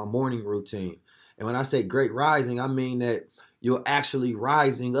versus my morning routine. And when I say great rising, I mean that you're actually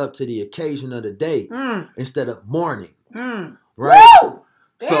rising up to the occasion of the day instead of morning. Right? Woo!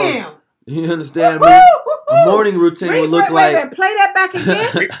 So, Damn. you understand me? A morning routine would look like... Play that back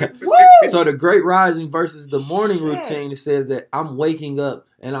again. Woo! So the great rising versus the morning routine, it says that I'm waking up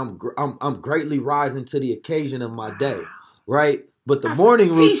and I'm greatly rising to the occasion of my day. Right? But the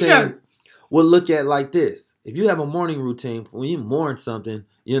morning routine will look at like this. If you have a morning routine, when you mourn something,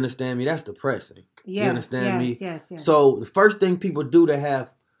 you understand me, that's depressing. Yes, you understand me? Yes. So the first thing people do to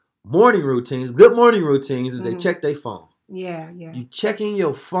have morning routines, good morning routines, is they check their phone. Yeah. You checking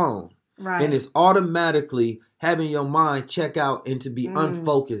your phone. Right. And it's automatically having your mind check out and to be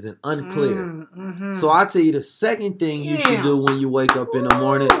unfocused and unclear. So I tell you, the second thing you should do when you wake up in the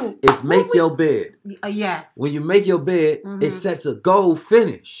morning is make your bed. Yes. When you make your bed, it sets a goal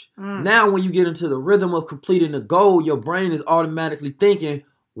finish. Now when you get into the rhythm of completing the goal, your brain is automatically thinking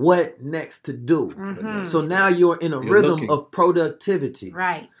what next to do. So now you're in a rhythm of productivity.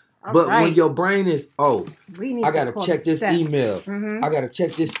 Right. But when your brain is, I got to check this steps. email. I got to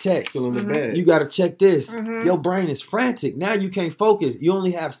check this text. Still in the bed. You got to check this. Your brain is frantic. Now you can't focus. You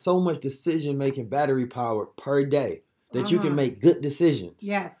only have so much decision-making battery power per day that you can make good decisions.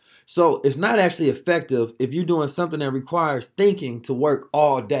 Yes. So it's not actually effective if you're doing something that requires thinking to work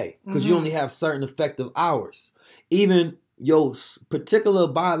all day because you only have certain effective hours. Even your particular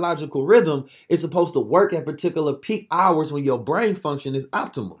biological rhythm is supposed to work at particular peak hours when your brain function is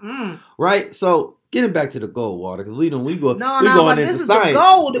optimal, right? So getting back to the gold water, because we going into science,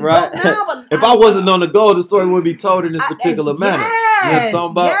 right? If I wasn't on the gold, the story wouldn't be told in this particular manner. You know what I'm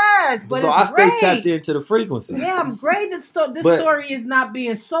talking about? Yes, but so it's I stay great. tapped into the frequencies. Yeah, I'm great. This story is not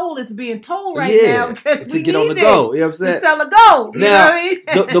being sold; it's being told now because to get on the go. You know what I'm saying? To sell a gold. You know what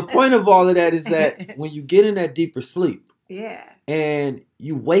I mean? the point of all of that is that when you get in that deeper sleep, and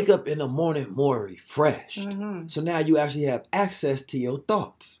you wake up in the morning more refreshed. So now you actually have access to your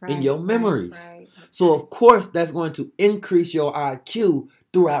thoughts and your memories. Right. So of course that's going to increase your IQ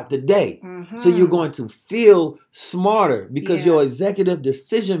throughout the day. So you're going to feel smarter because your executive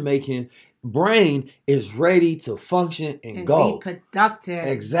decision-making brain is ready to function and go. Be productive.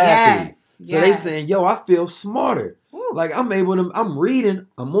 Exactly. Yes. So they saying, I feel smarter. Like I'm reading,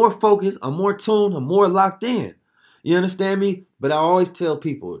 I'm more focused, I'm more tuned, I'm more locked in. You understand me? But I always tell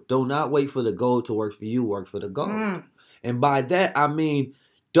people, do not wait for the goal to work for you, work for the goal. And by that, I mean,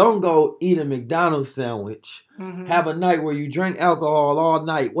 don't go eat a McDonald's sandwich, have a night where you drink alcohol all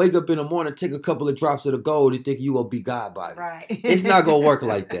night, wake up in the morning, take a couple of drops of the gold and think you're going to be God by it. Right. It's not going to work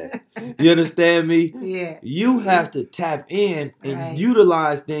like that. You understand me? Yeah. You have to tap in and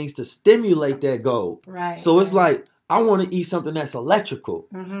utilize things to stimulate that goal. Right. So it's like, I want to eat something that's electrical.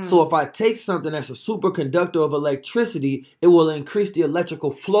 So if I take something that's a superconductor of electricity, it will increase the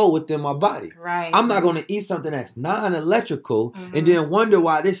electrical flow within my body. Right. I'm not going to eat something that's non-electrical and then wonder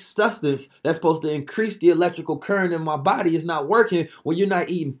why this substance that's supposed to increase the electrical current in my body is not working when you're not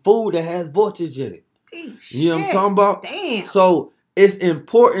eating food that has voltage in it. You know what I'm talking about? Damn. So it's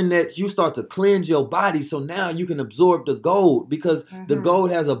important that you start to cleanse your body so now you can absorb the gold because the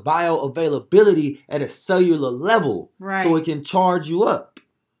gold has a bioavailability at a cellular level. Right. So it can charge you up.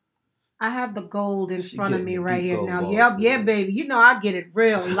 I have the gold in She front of getting me the right deep here gold now. balls Yeah, today. baby. You know I get it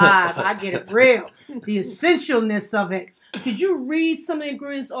real live. I get it real. The essentialness of it. Could you read some of the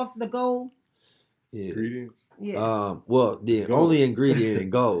ingredients off the gold? Yeah. Ingredients. Yeah. Well, the Gold. only ingredient in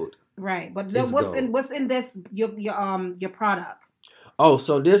gold. Right. But It's what's gold. in this your product? Oh,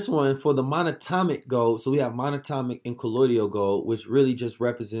 so this one for the monatomic gold. So we have monatomic and colloidal gold, which really just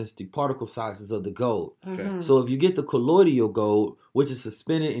represents the particle sizes of the gold. So if you get the colloidal gold, which is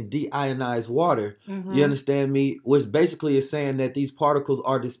suspended in deionized water, you understand me? Which basically is saying that these particles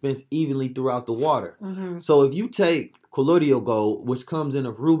are dispensed evenly throughout the water. So if you take colloidal gold, which comes in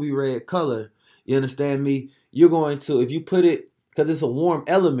a ruby red color, you understand me? You're going to, if you put it, because it's a warm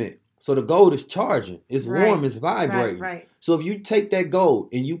element, so the gold is charging. It's warm, it's vibrating. Right. So if you take that gold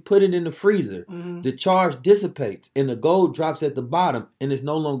and you put it in the freezer, the charge dissipates and the gold drops at the bottom and it's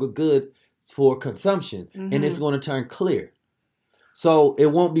no longer good for consumption and it's going to turn clear. So it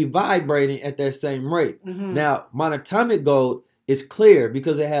won't be vibrating at that same rate. Now, monatomic gold is clear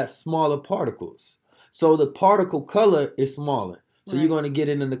because it has smaller particles. So the particle color is smaller. So you're going to get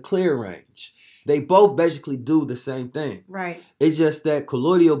it in the clear range. They both basically do the same thing. Right. It's just that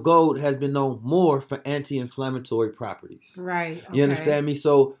colloidal gold has been known more for anti-inflammatory properties. Right. You understand me?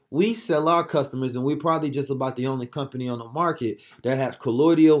 So we sell our customers, and we're probably just about the only company on the market that has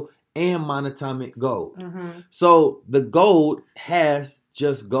colloidal and monatomic gold. So the gold has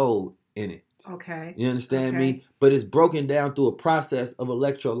just gold in it. Okay. You understand me? But it's broken down through a process of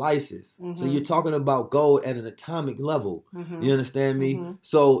electrolysis. So you're talking about gold at an atomic level. You understand me?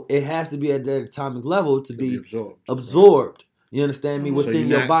 So it has to be at that atomic level to be absorbed. You understand me? Within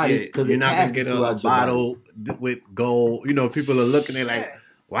your body, because you're it not gonna get a bottle with gold. You know, people are looking at like,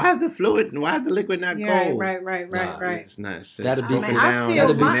 why is the fluid? Why is the liquid not gold? Right. It's not. It's That'd be broken for- down. I feel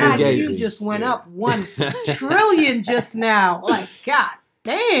that'd be my fugazi. IQ just went up 1 trillion just now. Like, God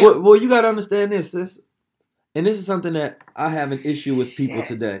damn. Well, you got to understand this, sis. And this is something that I have an issue with people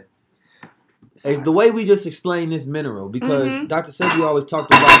today. It's the way we just explain this mineral because Dr. Sebi always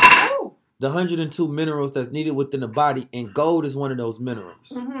talked about the 102 minerals that's needed within the body, and gold is one of those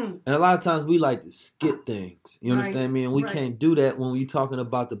minerals. And a lot of times we like to skip things. You understand me? And we can't do that when we're talking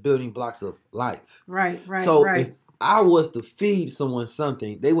about the building blocks of life. Right. So if I was to feed someone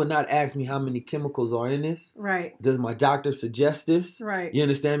something, they would not ask me how many chemicals are in this. Right. Does my doctor suggest this? Right. You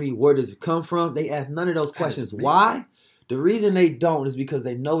understand me? Where does it come from? They ask none of those questions. Why? The reason they don't is because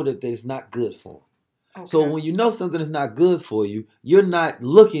they know that it's not good for them. Okay. So when you know something is not good for you, you're not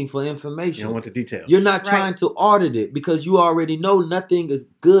looking for information. You don't want the details. You're not trying to audit it because you already know nothing is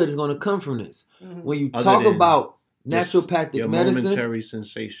good is going to come from this. When you Other talk than about naturopathic medicine, momentary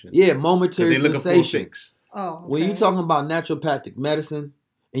sensation. yeah, momentary They're looking for a sensation. fix. Oh, okay. When you're talking about naturopathic medicine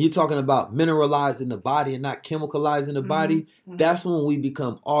and you're talking about mineralizing the body and not chemicalizing the body, that's when we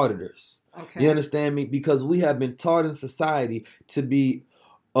become auditors. Okay. You understand me? Because we have been taught in society to be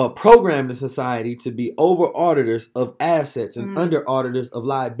programmed in society to be over auditors of assets and under auditors of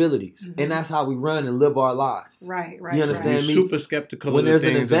liabilities. And that's how we run and live our lives. Right. You understand me? Super skeptical When of the there's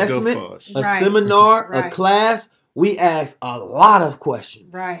an things that's good investment, for us. a seminar, a Right. class, we ask a lot of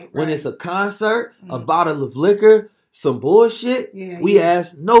questions. Right. When it's a concert, a bottle of liquor, some bullshit, we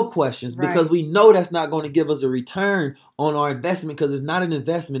ask no questions because we know that's not going to give us a return on our investment because it's not an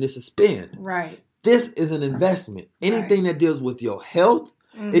investment, it's a spend. Right. This is an investment. Anything that deals with your health,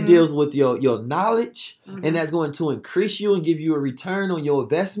 it deals with your knowledge, and that's going to increase you and give you a return on your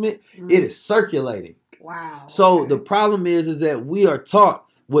investment. It is circulating. Wow. So the problem is that we are taught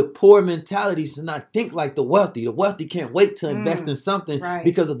with poor mentalities to not think like the wealthy. The wealthy can't wait to invest in something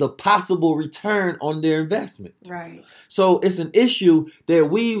because of the possible return on their investment. Right. So it's an issue that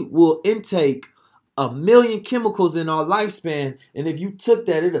we will intake 1 million chemicals in our lifespan, and if you took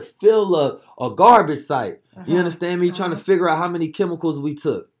that, it'll fill up a garbage site. You understand me? Trying to figure out how many chemicals we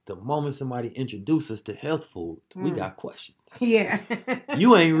took. The moment somebody introduces us to health food, we got questions. Yeah.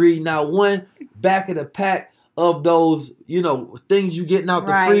 You ain't reading out one back of the pack of those, things you getting out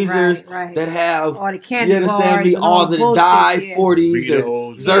the Right, freezers right. that have, Or the candy you understand bars me, and all all the bullshit, dye yeah. 40s and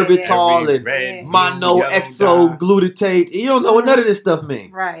Doritos, Zerbitol every and red, mono blue, yellow exoglutate. You don't know what none of this stuff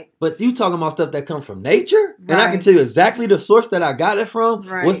means. Right. But you talking about stuff that come from nature? And I can Right. tell you exactly the source that I got it from,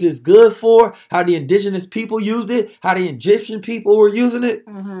 Right. what's it's good for, how the indigenous people used it, how the Egyptian people were using it.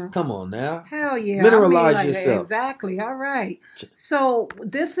 Mm-hmm. Come on now. Hell yeah. Mineralize yourself. Exactly. All right. So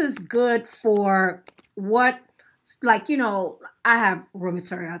this is good for what, I have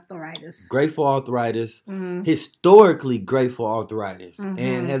rheumatoid arthritis. Great for arthritis. Mm-hmm. Historically great for arthritis. Mhm.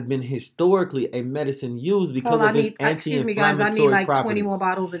 And has been historically a medicine used because Paul, of its excuse me, guys. I anti-inflammatory need like properties. 20 more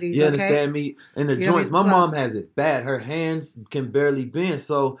bottles of these. You okay? understand me? And the You know joints, what I my mean? mom has it bad. Her hands can barely bend.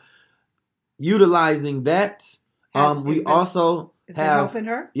 So utilizing that, we also Is that have, helping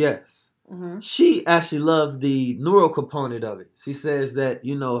her? yes. Mm-hmm. She actually loves the neural component of it. She says that,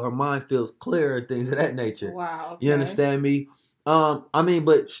 her mind feels clearer and things of that nature. Wow. Okay. You understand me?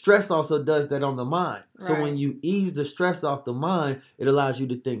 But stress also does that on the mind. So Right. when you ease the stress off the mind, it allows you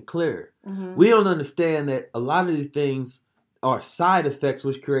to think clearer. Mm-hmm. We don't understand that a lot of these things are side effects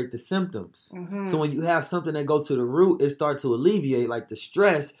which create the symptoms. Mm-hmm. So when you have something that go to the root, it starts to alleviate. Like the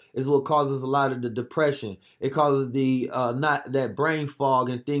stress is what causes a lot of the depression. It causes the not that brain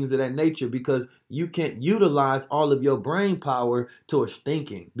fog and things of that nature, because you can't utilize all of your brain power towards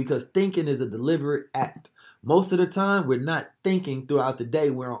thinking, because thinking is a deliberate act. Most of the time, we're not thinking throughout the day.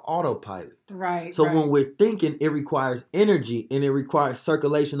 We're on autopilot. Right. So right. when we're thinking, it requires energy and it requires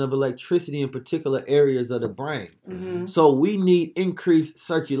circulation of electricity in particular areas of the brain. Mm-hmm. So we need increased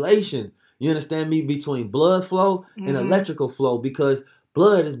circulation, you understand me, between blood flow and Mhm. electrical flow, because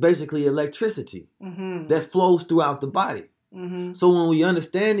blood is basically electricity Mm-hmm. that flows throughout the body. Mm-hmm. So when we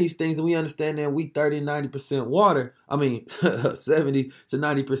understand these things and we understand that we 30-90% water, 70 to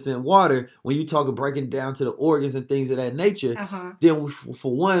 90% water, when you talk of breaking down to the organs and things of that nature, Uh-huh. then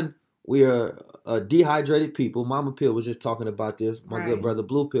for one, we are dehydrated people. Mama Pill was just talking about this, my good Right. brother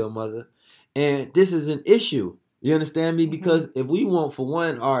Blue Pill mother. And this is an issue. You understand me? Mhm. Because if we want, for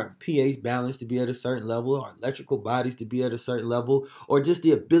one, our pH balance to be at a certain level, our electrical bodies to be at a certain level, or just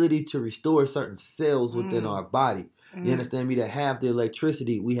the ability to restore certain cells within our body, you understand me, to have the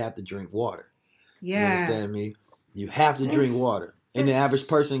electricity, we have to drink water. You Yeah. understand me? You have to drink water. And the average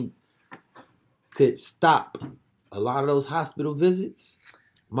person could stop a lot of those hospital visits.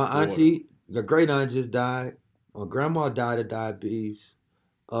 My auntie, the great aunt just died. My grandma died of diabetes.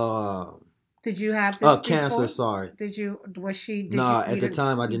 Did you have this Cancer, before? sorry. Did you? Was she? Did No, you, at the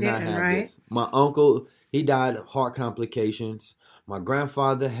time I did not didn't, have right? this. My uncle, he died of heart complications. My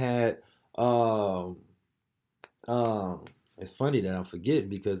grandfather had it's funny that I'm forgetting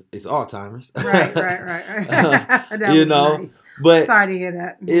because it's Alzheimer's. Right. That You was know, nice. but Sorry to hear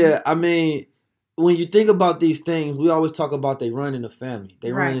that. Mhm. yeah, when you think about these things, we always talk about they run in the family.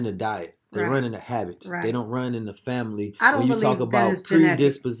 They Right. run in the diet. They Right. run in the habits. Right. They don't run in the family. I don't when you talk believe that about is genetic.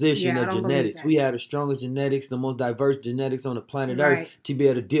 predisposition Yeah, I of don't believe genetics, that. we have the strongest genetics, the most diverse genetics on the planet Right. Earth to be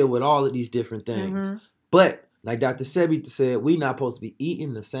able to deal with all of these different things. Mhm. But like Dr. Sebi said, we not supposed to be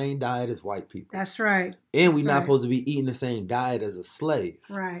eating the same diet as white people. That's right. And we That's not right. supposed to be eating the same diet as a slave.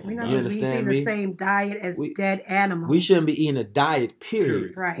 Right. We're not You supposed to be understand eating me? the same diet as We- dead animals. We shouldn't be eating a diet,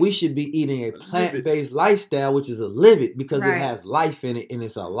 period. Right. We should be eating a plant-based lifestyle, which is a live it, because Right. it has life in it and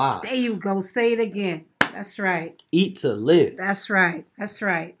it's alive. There you go. Say it again. That's right. Eat to live. That's right. That's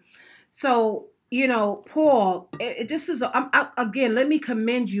right. So, Paul, this is, again, let me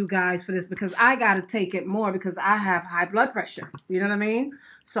commend you guys for this, because I got to take it more because I have high blood pressure. You know what I mean?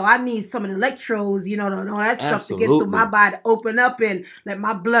 So I need some of the electrodes, and all that stuff to get through my Absolutely. body, open up and let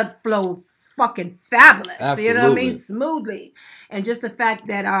my blood flow fucking fabulous. You know what I mean? Absolutely. Smoothly. And just the fact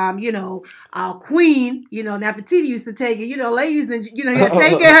that, our queen, Nefertiti used to take it, ladies, and, you gotta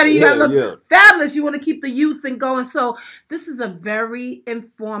take it, honey, you gotta look fabulous. You want to keep the youth and going. So this is a very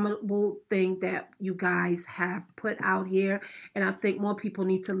informative thing that you guys have put out here. And I think more people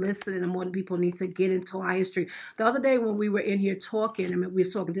need to listen and more people need to get into our history. The other day when we were in here talking, we were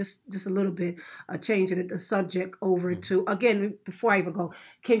talking just a little bit, changing the subject over to, again, before I even go,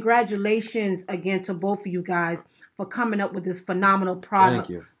 congratulations again to both of you guys for coming up with this phenomenal product. Thank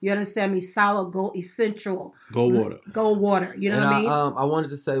you. You understand me? Solid Gold Essential. Gold water. Gold water. You know And what I mean? I wanted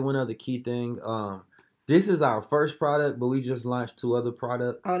to say one other key thing. This is our first product, but we just launched 2 other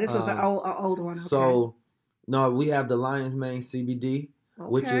products. Oh, this was an older one. Okay. So, no, we have the Lion's Mane CBD,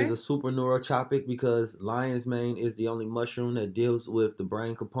 which Okay. is a super neurotropic, because lion's mane is the only mushroom that deals with the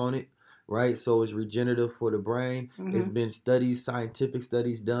brain component. right? So it's regenerative for the brain. It's been studies, scientific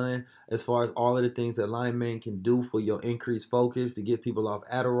studies done as far as all of the things that lineman can do for your increased focus, to get people off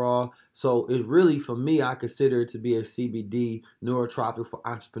Adderall. So it really, for me, I consider it to be a CBD neurotropic for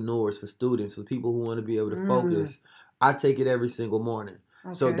entrepreneurs, for students, for people who want to be able to focus. I take it every single morning.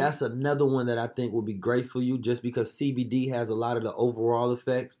 Okay. So that's another one that I think will be great for you, just because CBD has a lot of the overall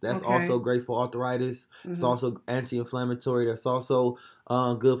effects. That's also great for arthritis. It's also anti-inflammatory. That's also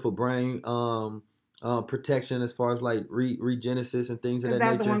good for brain protection, as far as like regenesis and things of that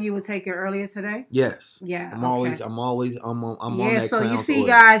nature. Is that the one you were taking earlier today? Yes. Yeah. I'm on on that. So you see,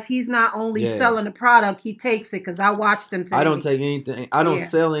 order. guys, he's not only selling the product, he takes it, because I watched him today. I don't take anything. I don't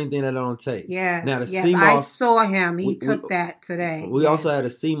sell anything that I don't take. Yes. Now the CMOS, I saw him. He took that today. We also had a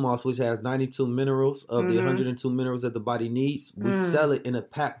CMOS, which has 92 minerals of the 102 minerals that the body needs. We sell it in a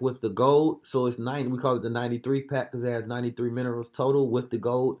pack with the gold, so it's 90. We call it the 93 pack because it has 93 minerals total with the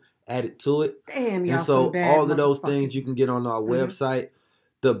gold added to it. Damn, y'all. And so all of those things you can get on our website.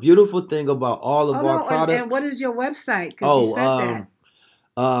 The beautiful thing about all of our products. And what is your website? You said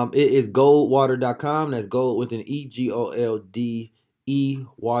that. It is goldwater.com. That's gold with an E, GOLDE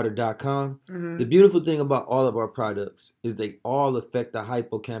water.com. The beautiful thing about all of our products is they all affect the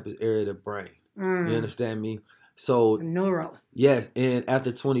hippocampus area of the brain. You understand me? So neuro. Yes, and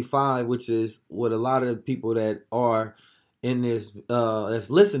after 25, which is what a lot of the people that are in this that's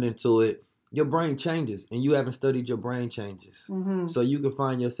listening to it, your brain changes, and you haven't studied your brain changes. So you can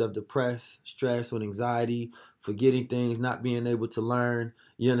find yourself depressed, stressed, with anxiety, forgetting things, not being able to learn.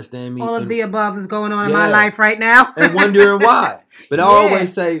 You understand me? All of the above is going on in my life right now. And wondering why. But I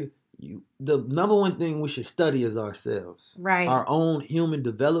always say, the number one thing we should study is ourselves. Right. Our own human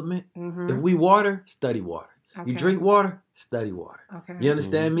development. If we water, study water. You drink water, study water. You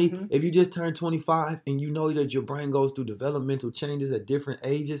understand me? If you just turn 25 and you know that your brain goes through developmental changes at different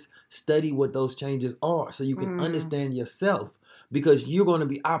ages, study what those changes are so you can understand yourself, because you're going to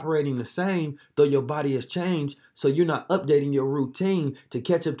be operating the same though your body has changed, so you're not updating your routine to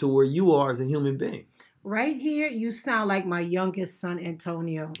catch up to where you are as a human being. Right here, you sound like my youngest son,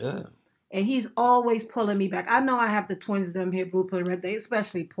 Antonio. Yeah. And he's always pulling me back. I know I have the twins them here, Blueprint Red Day,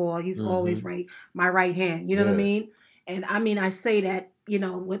 especially Paul. He's always my right hand. You know what I mean? And I mean, I say that,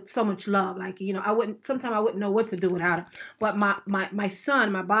 with so much love. Like, sometimes I wouldn't know what to do without him. But my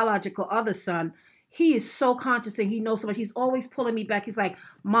son, my biological other son, he is so conscious and he knows so much. He's always pulling me back. He's like,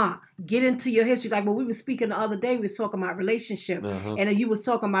 Ma, get into your history. Like when we were speaking the other day, we was talking about relationship. And then you was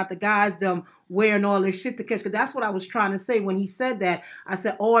talking about the guys wearing all this shit to catch. Because that's what I was trying to say when he said that. I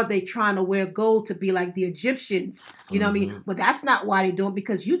said, or are they trying to wear gold to be like the Egyptians? You know what I mean? But that's not why they're doing it,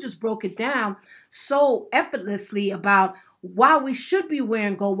 because you just broke it down so effortlessly about why we should be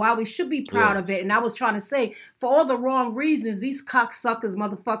wearing gold, why we should be proud of it. And I was trying to say, for all the wrong reasons, these cocksuckers,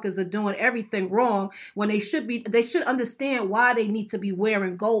 motherfuckers are doing everything wrong when they should understand why they need to be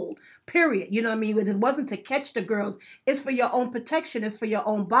wearing gold. Period. You know what I mean? It wasn't to catch the girls. It's for your own protection. It's for your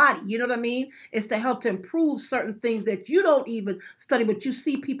own body. You know what I mean? It's to help to improve certain things that you don't even study, but you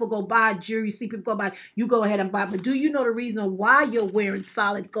see people go buy jewelry, you see people go buy, you go ahead and buy. But do you know the reason why you're wearing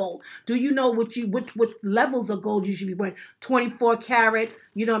solid gold? Do you know what levels of gold you should be wearing? 24 karat,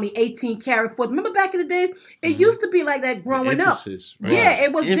 18 karat. Remember back in the days, it used to be like that growing up. Right? Yeah,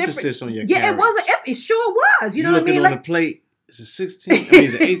 it was emphasis different. On your it wasn't. It sure was. You know what I mean? On the plate. Is it 16?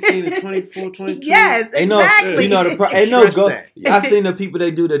 Is it 18 and 24, 22? Yes, exactly. I seen the people,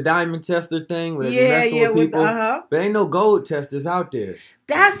 they do the diamond tester thing where they messing with people. But ain't no gold testers out there.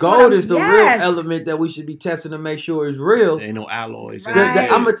 Gold is the real element that we should be testing to make sure it's real. There ain't no alloys. Right.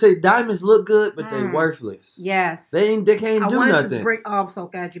 I'm gonna tell you, diamonds look good, but they worthless. Yes, they can't do nothing. I'm so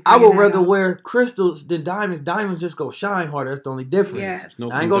glad you. I would rather wear crystals than diamonds. Diamonds just go shine harder. That's the only difference. Yes.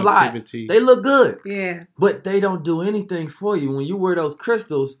 No, I ain't gonna lie, they look good. Yeah, but they don't do anything for you. When you wear those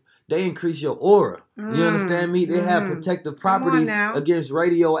crystals, they increase your aura. You understand me? They have protective properties against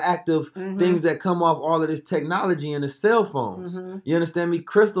radioactive things that come off all of this technology in the cell phones. You understand me?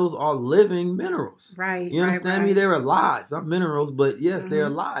 Crystals are living minerals. Right. You understand me? They're alive. Not minerals, but yes, they're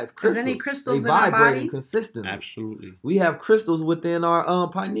alive. Crystals. Is any crystals they in our vibrate body? Consistently. Absolutely. We have crystals within our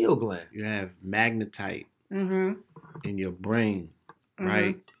pineal gland. You have magnetite in your brain,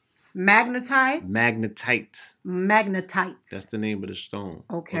 right? Magnetite? Magnetite. That's the name of the stone.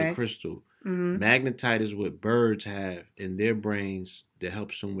 Okay. Or the crystal. Magnetite is what birds have in their brains that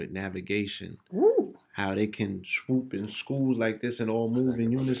helps them with navigation. Ooh. How they can swoop in schools like this and all move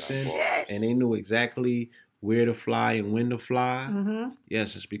in unison. Yes. And they know exactly where to fly and when to fly.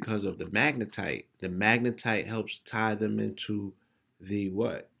 Yes, it's because of the magnetite. The magnetite helps tie them into the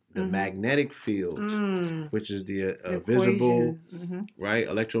what? the magnetic field, which is the Equation. visible, right,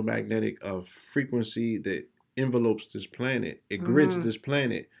 electromagnetic frequency that envelopes this planet. It grids this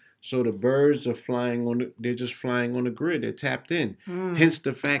planet. So the birds are they're just flying on the grid. They're tapped in. Hence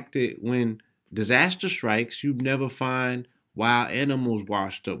the fact that when disaster strikes, you never find wild animals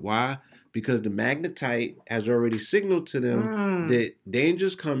washed up. Why? Because the magnetite has already signaled to them that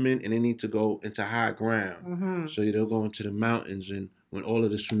danger's coming and they need to go into high ground. So they'll go into the mountains, and when all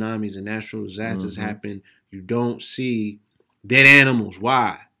of the tsunamis and natural disasters happen, you don't see dead animals.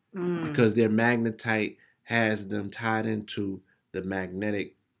 Why? Because their magnetite has them tied into the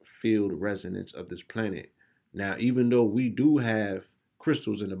magnetic field resonance of this planet. Now, even though we do have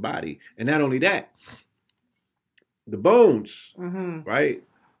crystals in the body, and not only that, the bones, right,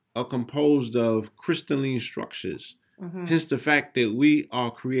 are composed of crystalline structures. Hence the fact that we are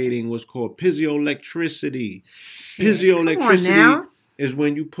creating what's called piezoelectricity. Piezoelectricity is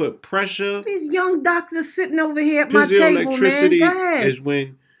when you put pressure. These young doctors sitting over here at my table, man. Go ahead. Is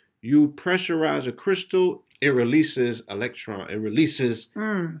when you pressurize a crystal, it releases electron. It releases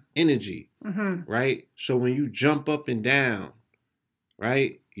energy, right? So when you jump up and down,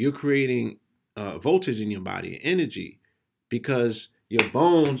 right, you're creating voltage in your body, energy, because your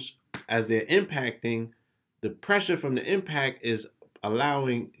bones, as they're impacting, the pressure from the impact is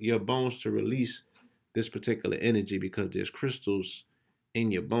allowing your bones to release this particular energy because there's crystals in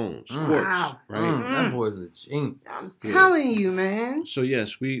your bones, quartz, right? That boy's a genius. I'm telling you, man. So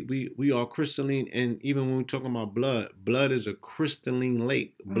yes, we are crystalline, and even when we're talking about blood is a crystalline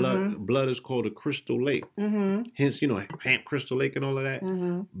lake. Blood is called a crystal lake. Hence, Hamp Crystal Lake and all of that.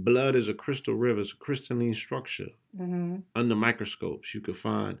 Blood is a crystal river. It's a crystalline structure. Under microscopes, you can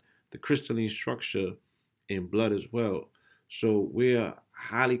find the crystalline structure in blood as well. So we're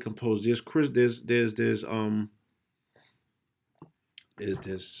highly composed. There's quartz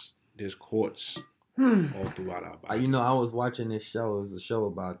all throughout our body. I was watching this show. It was a show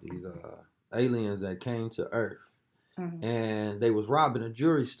about these aliens that came to Earth, and they was robbing a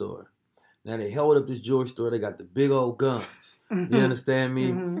jewelry store. Now they held up this jewelry store. They got the big old guns. You understand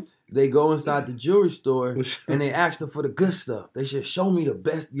me? They go inside the jewelry store and they ask them for the good stuff. They should show me the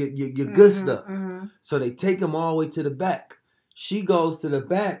best, your good stuff. So they take them all the way to the back. She goes to the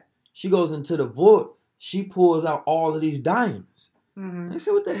back. She goes into the vault. She pulls out all of these diamonds. They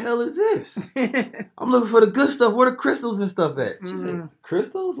said, "What the hell is this?" I'm looking for the good stuff. Where the crystals and stuff at? She said,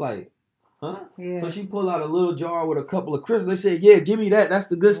 "Crystals? Like, huh?" Yeah. So she pulled out a little jar with a couple of crystals. They said, "Yeah, give me that. That's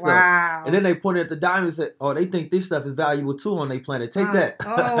the good stuff." Wow. And then they pointed at the diamonds and said, "Oh, they think this stuff is valuable too on their planet. Take that."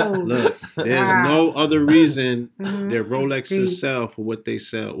 Oh. Look, there's no other reason that Rolexes sell for what they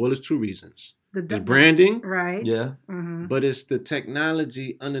sell. Well, there's two reasons. It's branding, right? Yeah. But it's the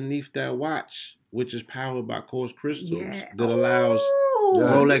technology underneath that watch, which is powered by quartz crystals, that allows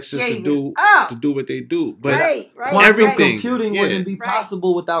Rolexes to do what they do. But everything, computing wouldn't be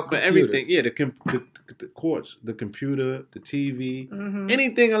possible without computers. But everything, the quartz, the computer, the TV,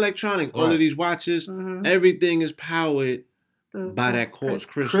 anything electronic, all of these watches, everything is powered by that quartz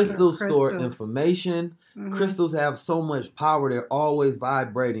crystal. Crystals store information. Crystals have so much power; they're always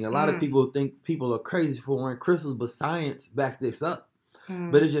vibrating. A lot of people think people are crazy for wearing crystals, but science backed this up.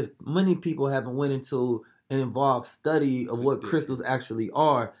 But it's just many people haven't went into an involved study of what crystals actually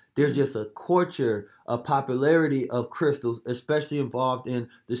are. There's just a culture, a popularity of crystals, especially involved in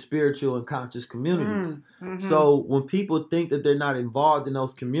the spiritual and conscious communities. So when people think that they're not involved in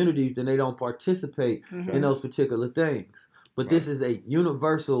those communities, then they don't participate in those particular things. But this is a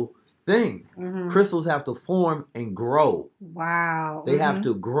universal thing. Crystals have to form and grow. Wow. They have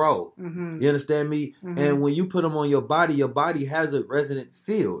to grow. You understand me? And when you put them on your body has a resonant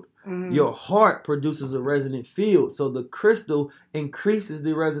field. Your heart produces a resonant field. So the crystal increases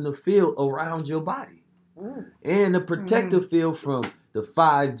the resonant field around your body. And the protective field from the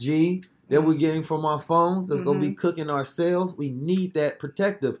 5G that we're getting from our phones that's going to be cooking our cells. We need that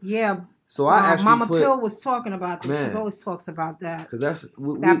protective. Yeah. So I actually Mama Pill was talking about this. She always talks about that. Because that's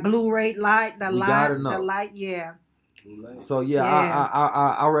that blue ray light, that light, the light, yeah. So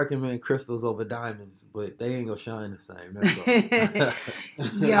I recommend crystals over diamonds, but they ain't gonna shine the same. That's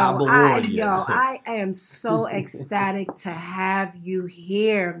all. I am so ecstatic to have you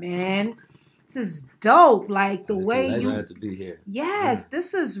here, man. This is dope. Like the way you had to be here. Yes,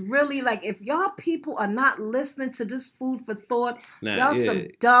 this is really like if y'all people are not listening to this food for thought, y'all some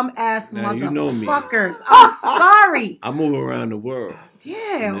dumb ass motherfuckers. I'm sorry. I move around the world.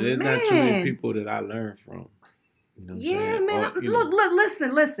 Yeah, there's not too many people that I learn from. You know what I'm Yeah, saying? man. Or, you know,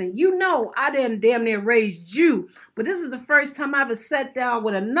 Look, listen. You know, I didn't damn near raised you, but this is the first time I ever sat down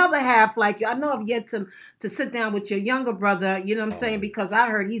with another half like you. I know I've yet to sit down with your younger brother. You know what I'm saying? Because I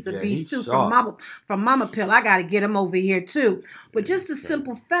heard he's a beast too from Mama Pill. I got to get him over here too. But just the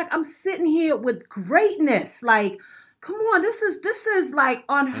simple fact, I'm sitting here with greatness. Like, come on, this is like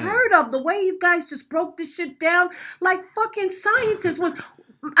unheard of. The way you guys just broke this shit down, like fucking scientists was.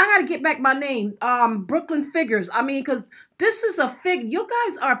 I gotta get back my name. Brooklyn Figures. I mean, because this is a you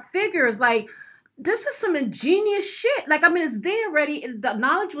guys are figures. Like, this is some ingenious shit. Like, I mean, it's there already. The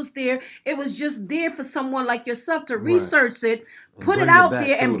knowledge was there. It was just there for someone like yourself to research it, put it out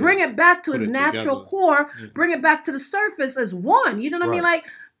there, and bring it back to its natural core. Bring it back to the surface as one. You know what I mean? Like,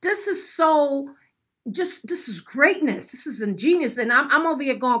 this is so. This is greatness. This is ingenious, and I'm over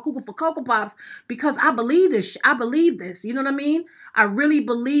here going cuckoo for Cocoa Pops because I believe this. I believe this. You know what I mean? I really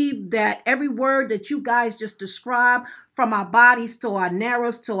believe that every word that you guys just described, from our bodies to our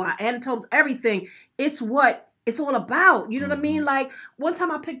narrows to our anatomes, everything, it's what it's all about. You know what I mean? Like, one time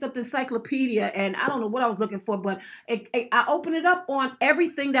I picked up the encyclopedia and I don't know what I was looking for, but I opened it up on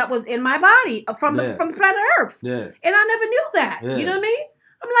everything that was in my body from the planet Earth. Yeah. And I never knew that. Yeah. You know what I mean?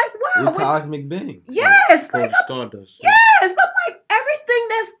 I'm like, wow. We're cosmic beings. Yes. Like, stardust. Yes. I'm like, everything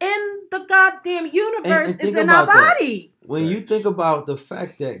that's in the goddamn universe is in our body. That. When you think about the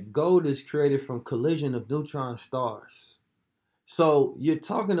fact that gold is created from collision of neutron stars. So you're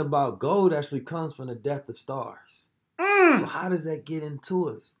talking about gold actually comes from the death of stars. So how does that get into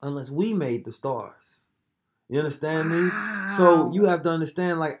us? Unless we made the stars. You understand me? So you have to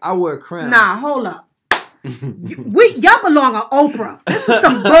understand, like, I wear a crown. Nah, hold up. Y'all belong on Oprah. This is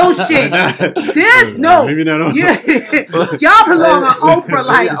some bullshit. Maybe not Oprah. Y'all belong on Oprah.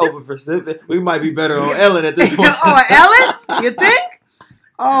 Like Oprah Pacific. We might be better on Ellen at this point. Ellen? You think?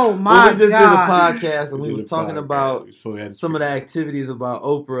 Oh my God. We just did a podcast and we was talking about some of the activities about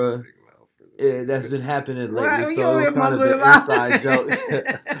Oprah that's been happening lately. So it was kind of an inside joke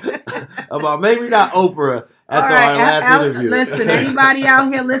about maybe not Oprah. After our last interview. Listen, anybody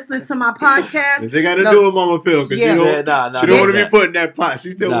out here listening to my podcast? They got to do with Mama Pill because she don't want to be putting that pot.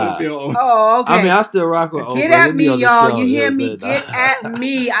 She still want to feel. Oh, okay. I mean, I still rock with Oprah. Get at me, y'all. You hear me? Get at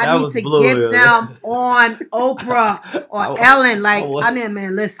me. I need to get them on Oprah or Ellen. Like, I mean,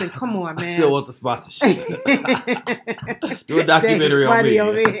 man, listen, come on, man. I still want the sponsorship. Do a documentary on me.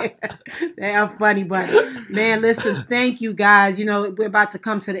 Over here. They are funny, but man, listen, thank you guys. You know, we're about to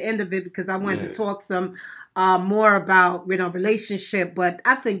come to the end of it because I wanted to talk some more about, relationship, but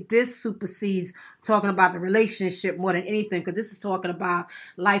I think this supersedes talking about the relationship more than anything, because this is talking about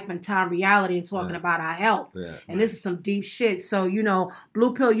life and time reality and talking about our health. And this is some deep shit. So,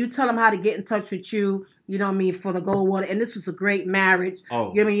 Blue Pill, you tell them how to get in touch with you, you know what I mean, for the Gold Water. And this was a great marriage. Oh,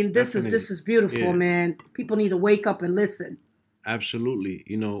 you know what I mean? This is beautiful, man. People need to wake up and listen. Absolutely.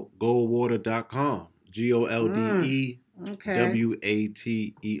 Goldwater.com. GOLDEWATER.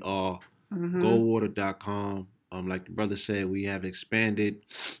 Goldwater.com. Like the brother said, we have expanded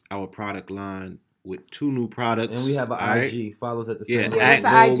our product line with 2 new products. And we have an IG. Follow us at the same. Yeah, at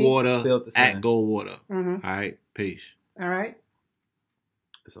Goldwater. At Goldwater. All right. Peace. All right.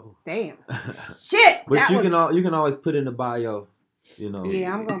 So damn. Shit. But you can always put in the bio.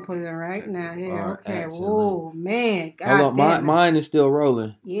 Yeah, I'm gonna put it in right now. Yeah, okay. Oh man, hold on, mine is still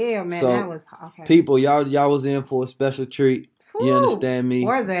rolling. Yeah, man, so, that was okay. People, y'all was in for a special treat. Ooh, you understand me?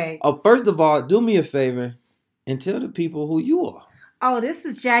 Were they? Oh, first of all, do me a favor and tell the people who you are. Oh, this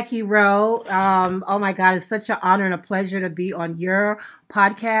is Jackie Rowe. Oh my God, it's such an honor and a pleasure to be on your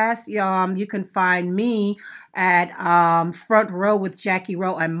podcast. You can find me at Front Row with Jackie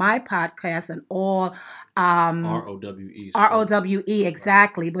Rowe and my podcast and all ROWE. ROWE,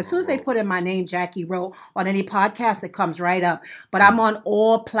 exactly. But as soon as they put in my name, Jackie Rowe, on any podcast, it comes right up. But I'm on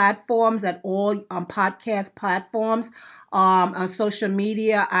all platforms, at all podcast platforms. On social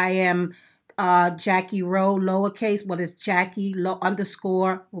media, I am Jackie Rowe, lowercase, but it's Jackie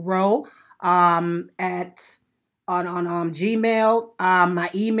 _Rowe. On Gmail. My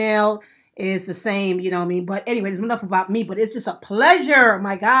email is the same, you know what I mean? But anyway, there's enough about me, but it's just a pleasure,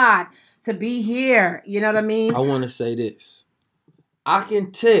 my God, to be here. You know what I mean? I want to say this. I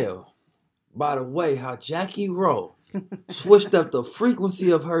can tell by the way how Jackie Rowe switched up the frequency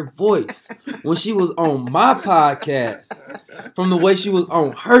of her voice when she was on my podcast from the way she was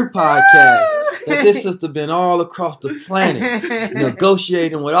on her podcast, that this sister been all across the planet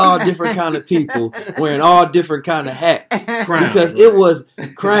negotiating with all different kind of people, wearing all different kind of hats. Because it was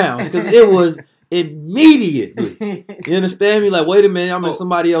crowns. Because it was immediately. You understand me? Like, wait a minute, I'm in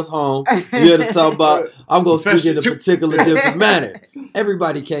somebody else's home. You have to talk about, I'm going to speak in a particular different manner.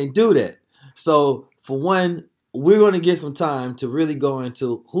 Everybody can't do that. So, for one, we're going to get some time to really go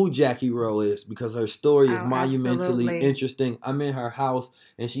into who Jackie Rowe is because her story is monumentally absolutely. interesting. I'm in her house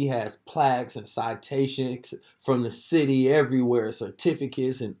and she has plaques and citations from the city everywhere,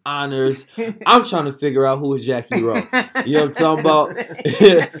 certificates and honors. I'm trying to figure out who is Jackie Rowe. You know what I'm talking about?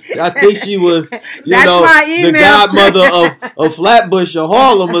 I think she was, the godmother of Flatbush or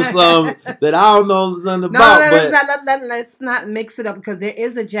Harlem or something that I don't know nothing about. Let's not mix it up because there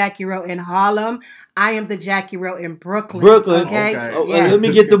is a Jackie Rowe in Harlem. I am the Jackie Rowe in Brooklyn. Okay. Let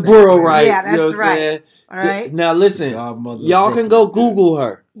me get the borough right. Yeah, that's you know what right. I'm saying? All right. Now listen, y'all can go Google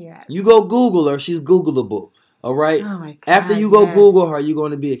her. Yeah. You go Google her. She's Googleable. All right. Oh my God, After you go Google her, you're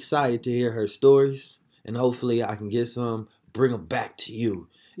going to be excited to hear her stories, and hopefully I can get some, bring them back to you,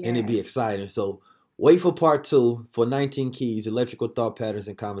 and it'd be exciting. So wait for part 2 for 19 Keys, Electrical Thought Patterns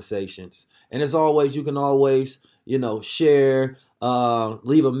and Conversations. And as always, you can always, share,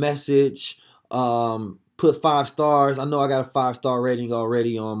 leave a message, put 5 stars. I know I got a 5-star rating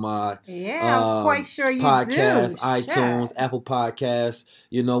already on my I'm quite sure you podcast, do. iTunes, Sure. Apple Podcasts.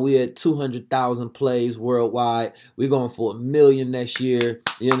 We had 200,000 plays worldwide. We're going for 1 million next year.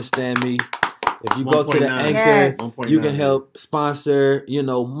 You understand me? If you go to the Anchor, you can help sponsor,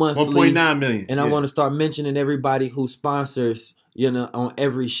 monthly. 1.9 million. And I want to start mentioning everybody who sponsors, on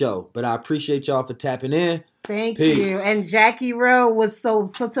every show. But I appreciate y'all for tapping in. Thank Peace. you. And Jackie Rowe was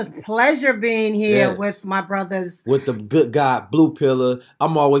such a pleasure being here Yes. with my brothers. With the good guy, Blue Pillar.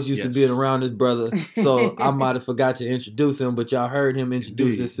 I'm always used to being around this brother, so I might have forgot to introduce him, but y'all heard him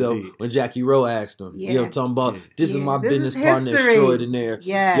introduce himself when Jackie Rowe asked him. You know what I'm talking about? This is my business partner extraordinaire.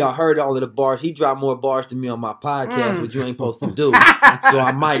 Yes. Y'all heard all of the bars. He dropped more bars than me on my podcast, which you ain't supposed to do. So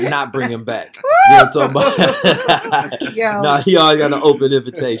I might not bring him back. You know what I'm talking about? Yo. Nah, he already got an open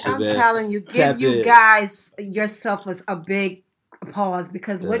invitation, I'm man. telling you, give Tap you in. guys yourself a big pause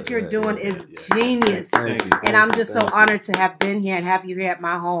because what you're doing is genius. Thank you. And I'm just so honored to have been here and have you here at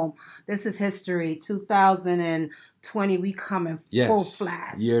my home. This is history. 2020, we coming full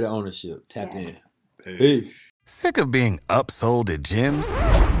flash. Year of ownership. Tap in. Peace. Sick of being upsold at gyms?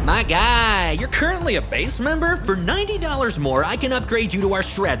 My guy, you're currently a base member? For $90 more, I can upgrade you to our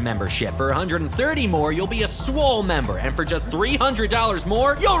Shred membership. For $130 more, you'll be a Swole member. And for just $300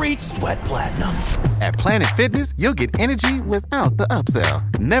 more, you'll reach Sweat Platinum. At Planet Fitness, you'll get energy without the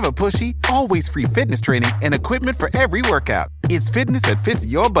upsell. Never pushy, always free fitness training and equipment for every workout. It's fitness that fits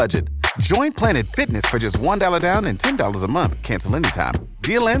your budget. Join Planet Fitness for just $1 down and $10 a month. Cancel anytime.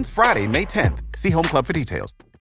 Deal ends Friday, May 10th. See Home Club for details.